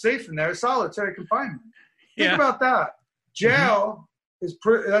I'm safe in there. Solitary confinement. Think about that. Jail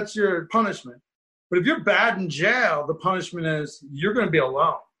that's your punishment. But if you're bad in jail, the punishment is you're going to be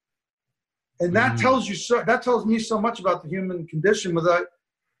alone. And that tells me so much about the human condition. I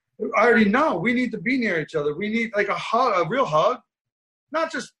already know we need to be near each other. We need like a hug, a real hug,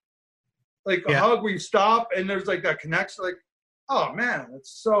 not just like a hug where you stop and there's like that connection. Like, oh man,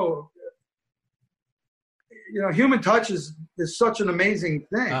 it's so, you know, human touch is such an amazing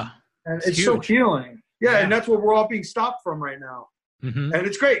thing. And it's so healing. And that's what we're all being stopped from right now. And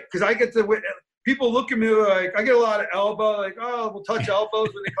it's great because I get to people look at me like I get a lot of elbow, like, oh, we'll touch elbows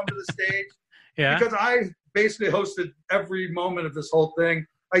when they come to the stage. Because I basically hosted every moment of this whole thing.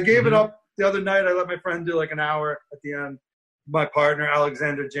 I gave it up the other night. I let my friend do like an hour at the end. My partner,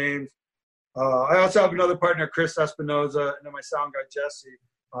 Alexander James. I also have another partner, Chris Espinoza, and then my sound guy, Jesse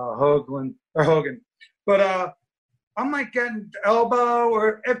Hogan. But I'm like getting elbow,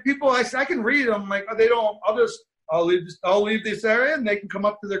 or if people, I can read them. Like, they don't. I'll leave this area, and they can come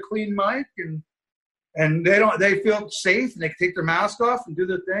up to their clean mic, and they feel safe, and they can take their mask off and do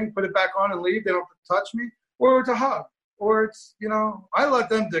their thing, put it back on and leave. They don't have to touch me, or it's a hug, or it's, you know, I let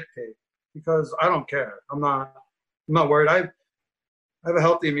them dictate because I don't care. I'm not worried. I have a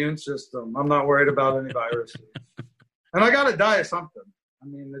healthy immune system. I'm not worried about any viruses, and I got to die of something. I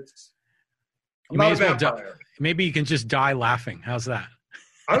mean, I'm not a vampire. Maybe you can just die laughing. How's that?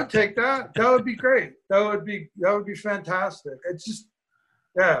 I would take that. That would be great. That would be fantastic. It's just,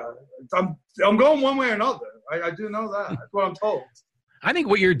 I'm going one way or another. I do know that. That's what I'm told. I think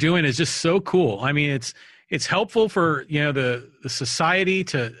what you're doing is just so cool. I mean, it's helpful for, you know, the society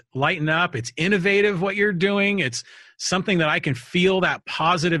to lighten up. It's innovative what you're doing. It's something that I can feel that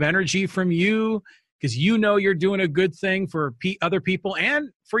positive energy from you, because you know you're doing a good thing for other people and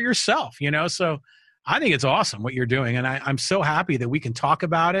for yourself, you know? So I think it's awesome what you're doing. And I'm so happy that we can talk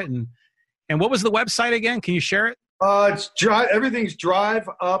about it. And what was the website again? Can you share it? Everything's Drive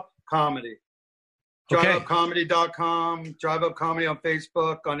Up Comedy. Okay. DriveUpComedy.com, Drive Up Comedy on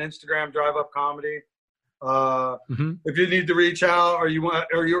Facebook, on Instagram, Drive Up Comedy. If you need to reach out or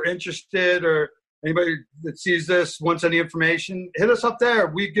you're interested, or anybody that sees this wants any information, hit us up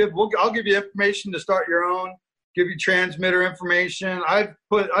there. I'll give you information to start your own, give you transmitter information. I've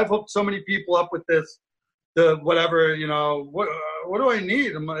hooked so many people up with this, whatever, you know, what do I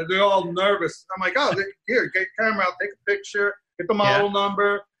need? They're all nervous. I'm like, oh, here, get your camera out, take a picture, get the model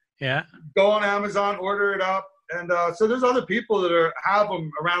number. Yeah. Go on Amazon, order it up. And so there's other people that have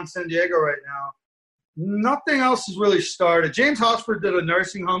them around San Diego right now. Nothing else has really started. James Hosford did a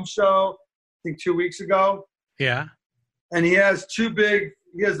nursing home show, I think 2 weeks ago. Yeah. And he has the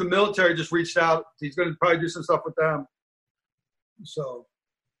military just reached out. He's going to probably do some stuff with them. So,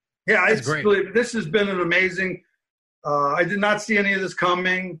 yeah, it's great. This has been an amazing, I did not see any of this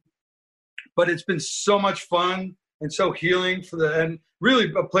coming, but it's been so much fun and so healing and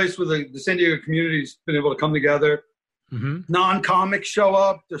really a place where the San Diego community's been able to come together. Non-comics show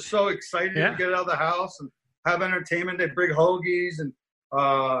up. They're so excited to get out of the house and have entertainment. They bring hoagies and,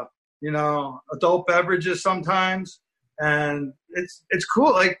 you know, adult beverages sometimes. And it's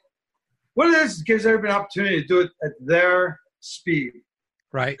cool. Like, what it is gives everybody an opportunity to do it at their speed.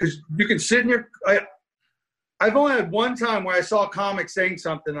 Right. Because you can sit in I've only had one time where I saw a comic saying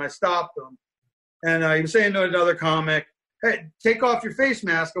something and I stopped him. And he was saying to another comic, hey, take off your face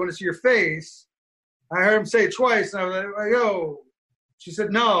mask. I want to see your face. I heard him say it twice, and I was like, yo. She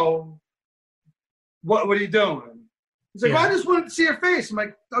said, no. What are you doing? He's like, well, I just wanted to see your face. I'm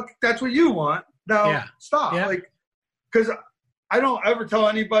like, okay, that's what you want. Now, stop. Yeah. Like, because I don't ever tell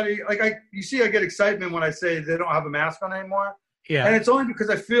anybody. Like, you see, I get excitement when I say they don't have a mask on anymore. Yeah. And it's only because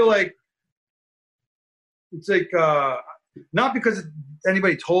I feel like it's like not because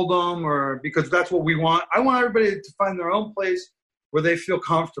anybody told them or because that's what we want. I want everybody to find their own place where they feel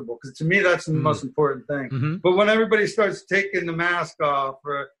comfortable, because to me that's the most important thing. But when everybody starts taking the mask off,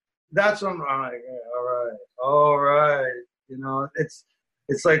 that's when I'm like, yeah, all right, you know, it's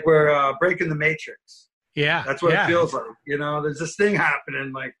like we're breaking the matrix. Yeah, that's what it feels like. You know, there's this thing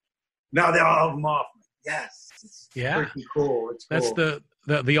happening. Like now they all have them off. Like, yes, it's freaking cool. It's cool.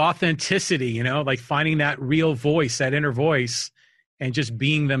 That's the authenticity. You know, like finding that real voice, that inner voice, and just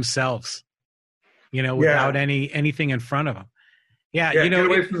being themselves. You know, without anything in front of them. Yeah, you know,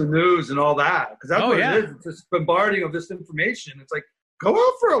 get away from the news and all that, because that's what it is. It's just bombarding of this information. It's like, go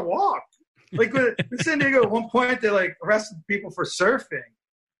out for a walk. Like in San Diego, at one point they like arrested people for surfing,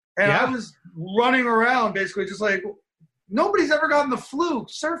 and I was running around basically just like, nobody's ever gotten the flu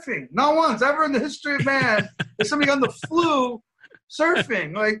surfing. Not once ever in the history of man has somebody gotten the flu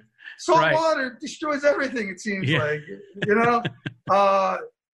surfing. Like salt water destroys everything. It seems like, you know.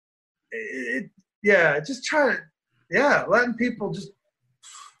 Just try to. Yeah, letting people just,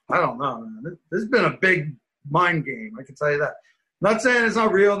 I don't know, man. This has been a big mind game, I can tell you that. Not saying it's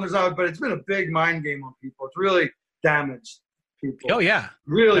not real, but it's been a big mind game on people. It's really damaged people. Oh, yeah.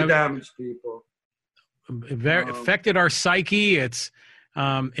 Really damaged people. Very affected our psyche. It's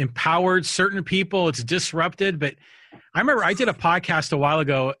empowered certain people. It's disrupted. But I remember I did a podcast a while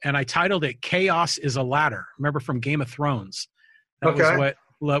ago, and I titled it Chaos is a Ladder. Remember from Game of Thrones? That was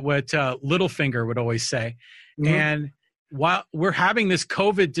what Littlefinger would always say. And while we're having this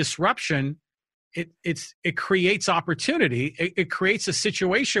COVID disruption, it creates opportunity. It creates a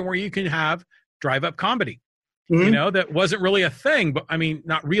situation where you can have Drive Up Comedy. You know, that wasn't really a thing, but I mean,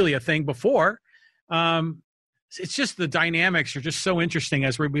 not really a thing before. It's just the dynamics are just so interesting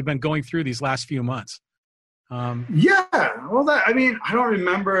as we've been going through these last few months. Well, I don't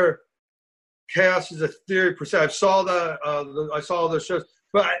remember Chaos is a theory per se. I saw the shows,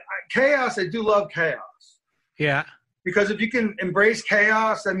 but chaos. I do love chaos. Yeah. Because if you can embrace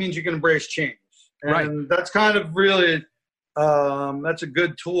chaos, that means you can embrace change. And that's kind of really, that's a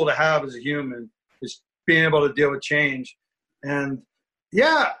good tool to have as a human, is being able to deal with change. And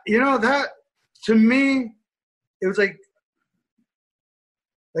yeah, you know, that to me, it was like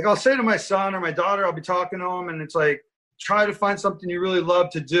I'll say to my son or my daughter, I'll be talking to them, and it's like, try to find something you really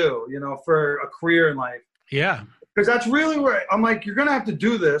love to do, you know, for a career in life. Yeah. Because that's really where I'm like, you're going to have to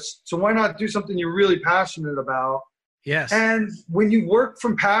do this. So why not do something you're really passionate about? Yes. And when you work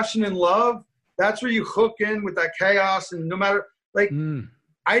from passion and love, that's where you hook in with that chaos. And no matter, like,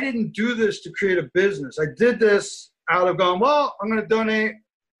 I didn't do this to create a business. I did this out of going, well, I'm going to donate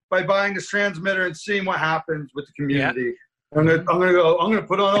by buying this transmitter and seeing what happens with the community. Yeah. I'm gonna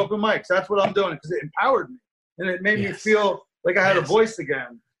put on open mics. That's what I'm doing because it empowered me and it made me feel like I had a voice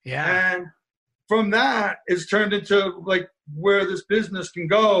again. Yeah. And from that, it's turned into like where this business can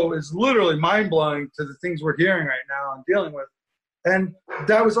go is literally mind blowing to the things we're hearing right now and dealing with. And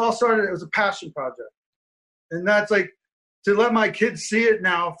that was all started. It was a passion project, and that's like to let my kids see it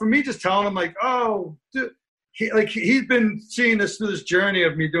now. For me, just telling them like, oh, dude, he's been seeing this through this journey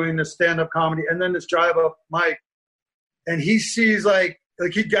of me doing this stand-up comedy and then this drive-up mic, and he sees like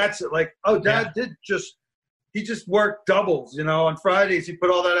he gets it. Like, oh, Dad he just worked doubles, you know. On Fridays he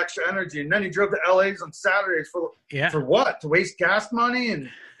put all that extra energy, and then he drove to LA's on Saturdays for what? To waste gas money and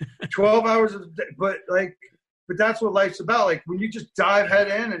 12 hours of day. But that's what life's about. Like when you just dive head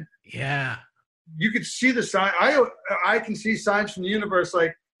in and you could see the sign. I can see signs from the universe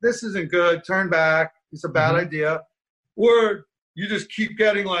like this isn't good. Turn back. It's a bad idea. Or you just keep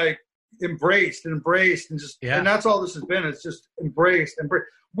getting like embraced and just and that's all this has been. It's just embraced.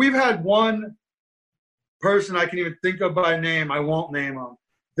 We've had one person I can even think of by name. I won't name him.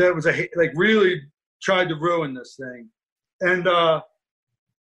 That was really tried to ruin this thing, and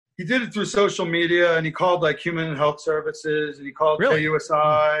he did it through social media, and he called like Human Health Services, and he called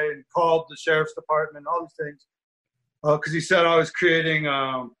KUSI, and called the Sheriff's Department, all these things, because he said I was creating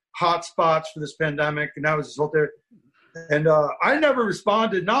hot spots for this pandemic, and that was his whole theory. And I never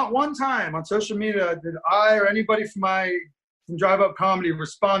responded, not one time on social media did I or anybody from Drive Up Comedy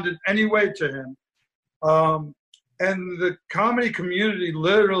responded any way to him. And the comedy community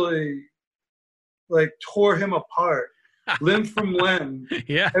literally like tore him apart. Limb from limb.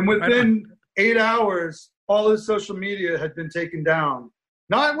 And within 8 hours, all his social media had been taken down.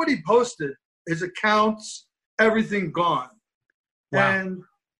 Not what he posted, his accounts, everything gone. Wow. And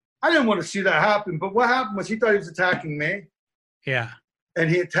I didn't want to see that happen. But what happened was he thought he was attacking me. Yeah. And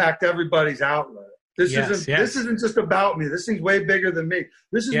he attacked everybody's outlet. This isn't just about me. This thing's way bigger than me.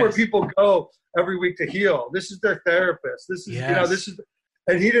 This is where people go every week to heal. This is their therapist. This is,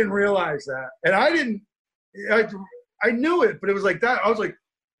 and he didn't realize that. And I knew it, but it was like that. I was like,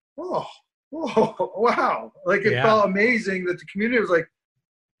 whoa, wow. Like it felt amazing that the community was like,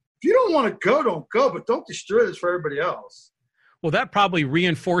 if you don't want to go, don't go, but don't destroy this for everybody else. Well, that probably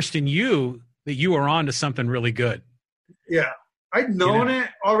reinforced in you that you were on to something really good. Yeah. I'd known it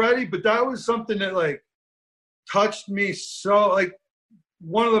already, but that was something that like touched me so like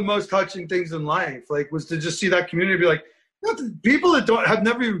one of the most touching things in life, like was to just see that community be like, people that have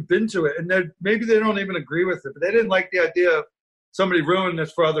never even been to it, and maybe they don't even agree with it, but they didn't like the idea of somebody ruining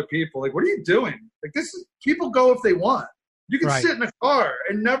this for other people. Like, what are you doing? Like, this is people go if they want. You can sit in a car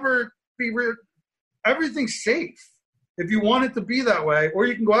and never be everything's safe if you want it to be that way, or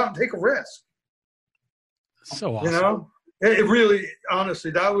you can go out and take a risk. So awesome. You know, it really, honestly,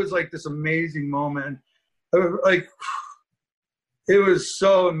 that was like this amazing moment. Like,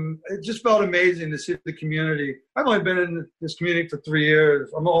 it just felt amazing to see the community. I've only been in this community for 3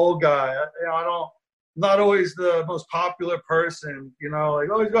 years. I'm an old guy. I'm not always the most popular person, you know, like,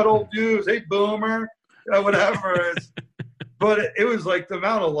 oh, he's got old views. Hey, boomer, whatever. But it was like the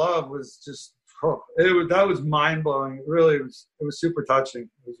amount of love was just, that was mind blowing. It really was. It was super touching.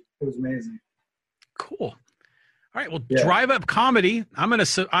 It was amazing. Cool. All right. Well, Drive Up Comedy. I'm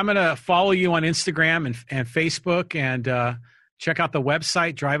gonna follow you on Instagram and Facebook and check out the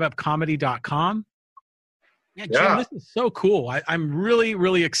website driveupcomedy.com. Yeah, Jim, this is so cool. I'm really,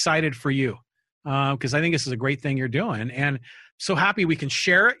 really excited for you because I think this is a great thing you're doing, and so happy we can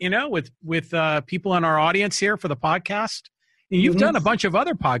share it. You know, with people in our audience here for the podcast. And you've done a bunch of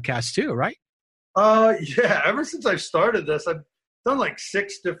other podcasts too, right? Yeah. Ever since I started this, I've done like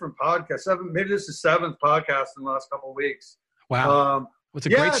 6 different podcasts. Maybe this is 7th podcast in the last couple of weeks. Wow. It's a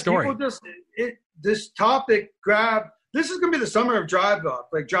great story. This topic grabbed. This is going to be the summer of Drive Up,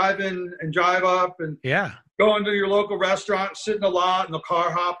 like drive in and drive up and go into your local restaurant, sit in a lot and the car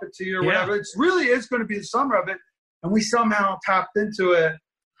hop it to you or whatever. It really is going to be the summer of it. And we somehow tapped into it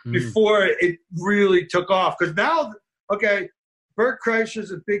before it really took off. Because now, Bert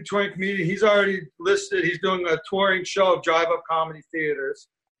Kreischer's a big touring comedian. He's already listed. He's doing a touring show of Drive Up Comedy theaters.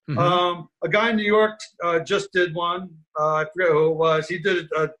 A guy in New York just did one. I forget who it was. He did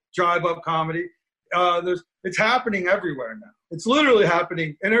a Drive Up Comedy. It's happening everywhere now. It's literally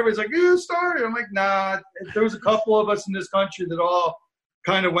happening. And everybody's like, you started. I'm like, nah. There was a couple of us in this country that all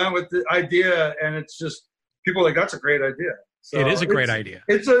kind of went with the idea. And it's just, people are like, that's a great idea. So it is a great idea.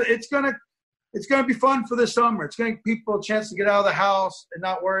 It's gonna be fun for this summer. It's gonna give people a chance to get out of the house and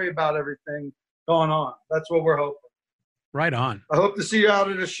not worry about everything going on. That's what we're hoping. Right on. I hope to see you out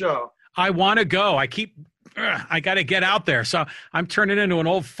at a show. I want to go. I keep I got to get out there. So I'm turning into an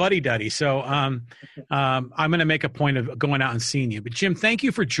old fuddy-duddy. So I'm going to make a point of going out and seeing you. But Jim, thank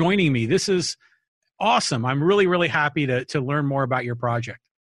you for joining me. This is awesome. I'm really, really happy to learn more about your project.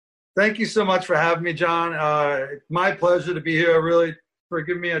 Thank you so much for having me, John. My pleasure to be here. Really, for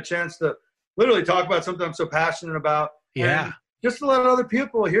giving me a chance to literally talk about something I'm so passionate about. Yeah. And just to let other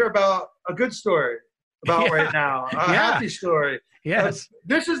people hear about a good story about right now, a happy story. Yes.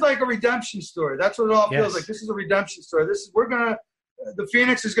 This is like a redemption story. That's what it all feels like. This is a redemption story. The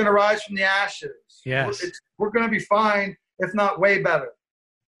Phoenix is gonna rise from the ashes. Yes. We're gonna be fine, if not way better.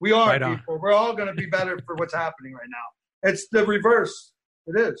 We are, right people. We're all gonna be better for what's happening right now. It's the reverse.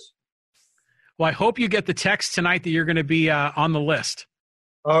 It is. Well, I hope you get the text tonight that you're going to be on the list.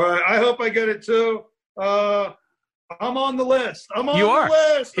 All right. I hope I get it too. I'm on the list. I'm on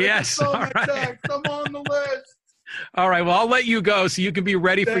the list. Yes. All right. Text. I'm on the list. All right. Well, I'll let you go so you can be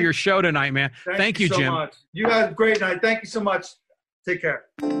ready for your show tonight, man. Thank you, so Jim. Much. You had a great night. Thank you so much. Take care.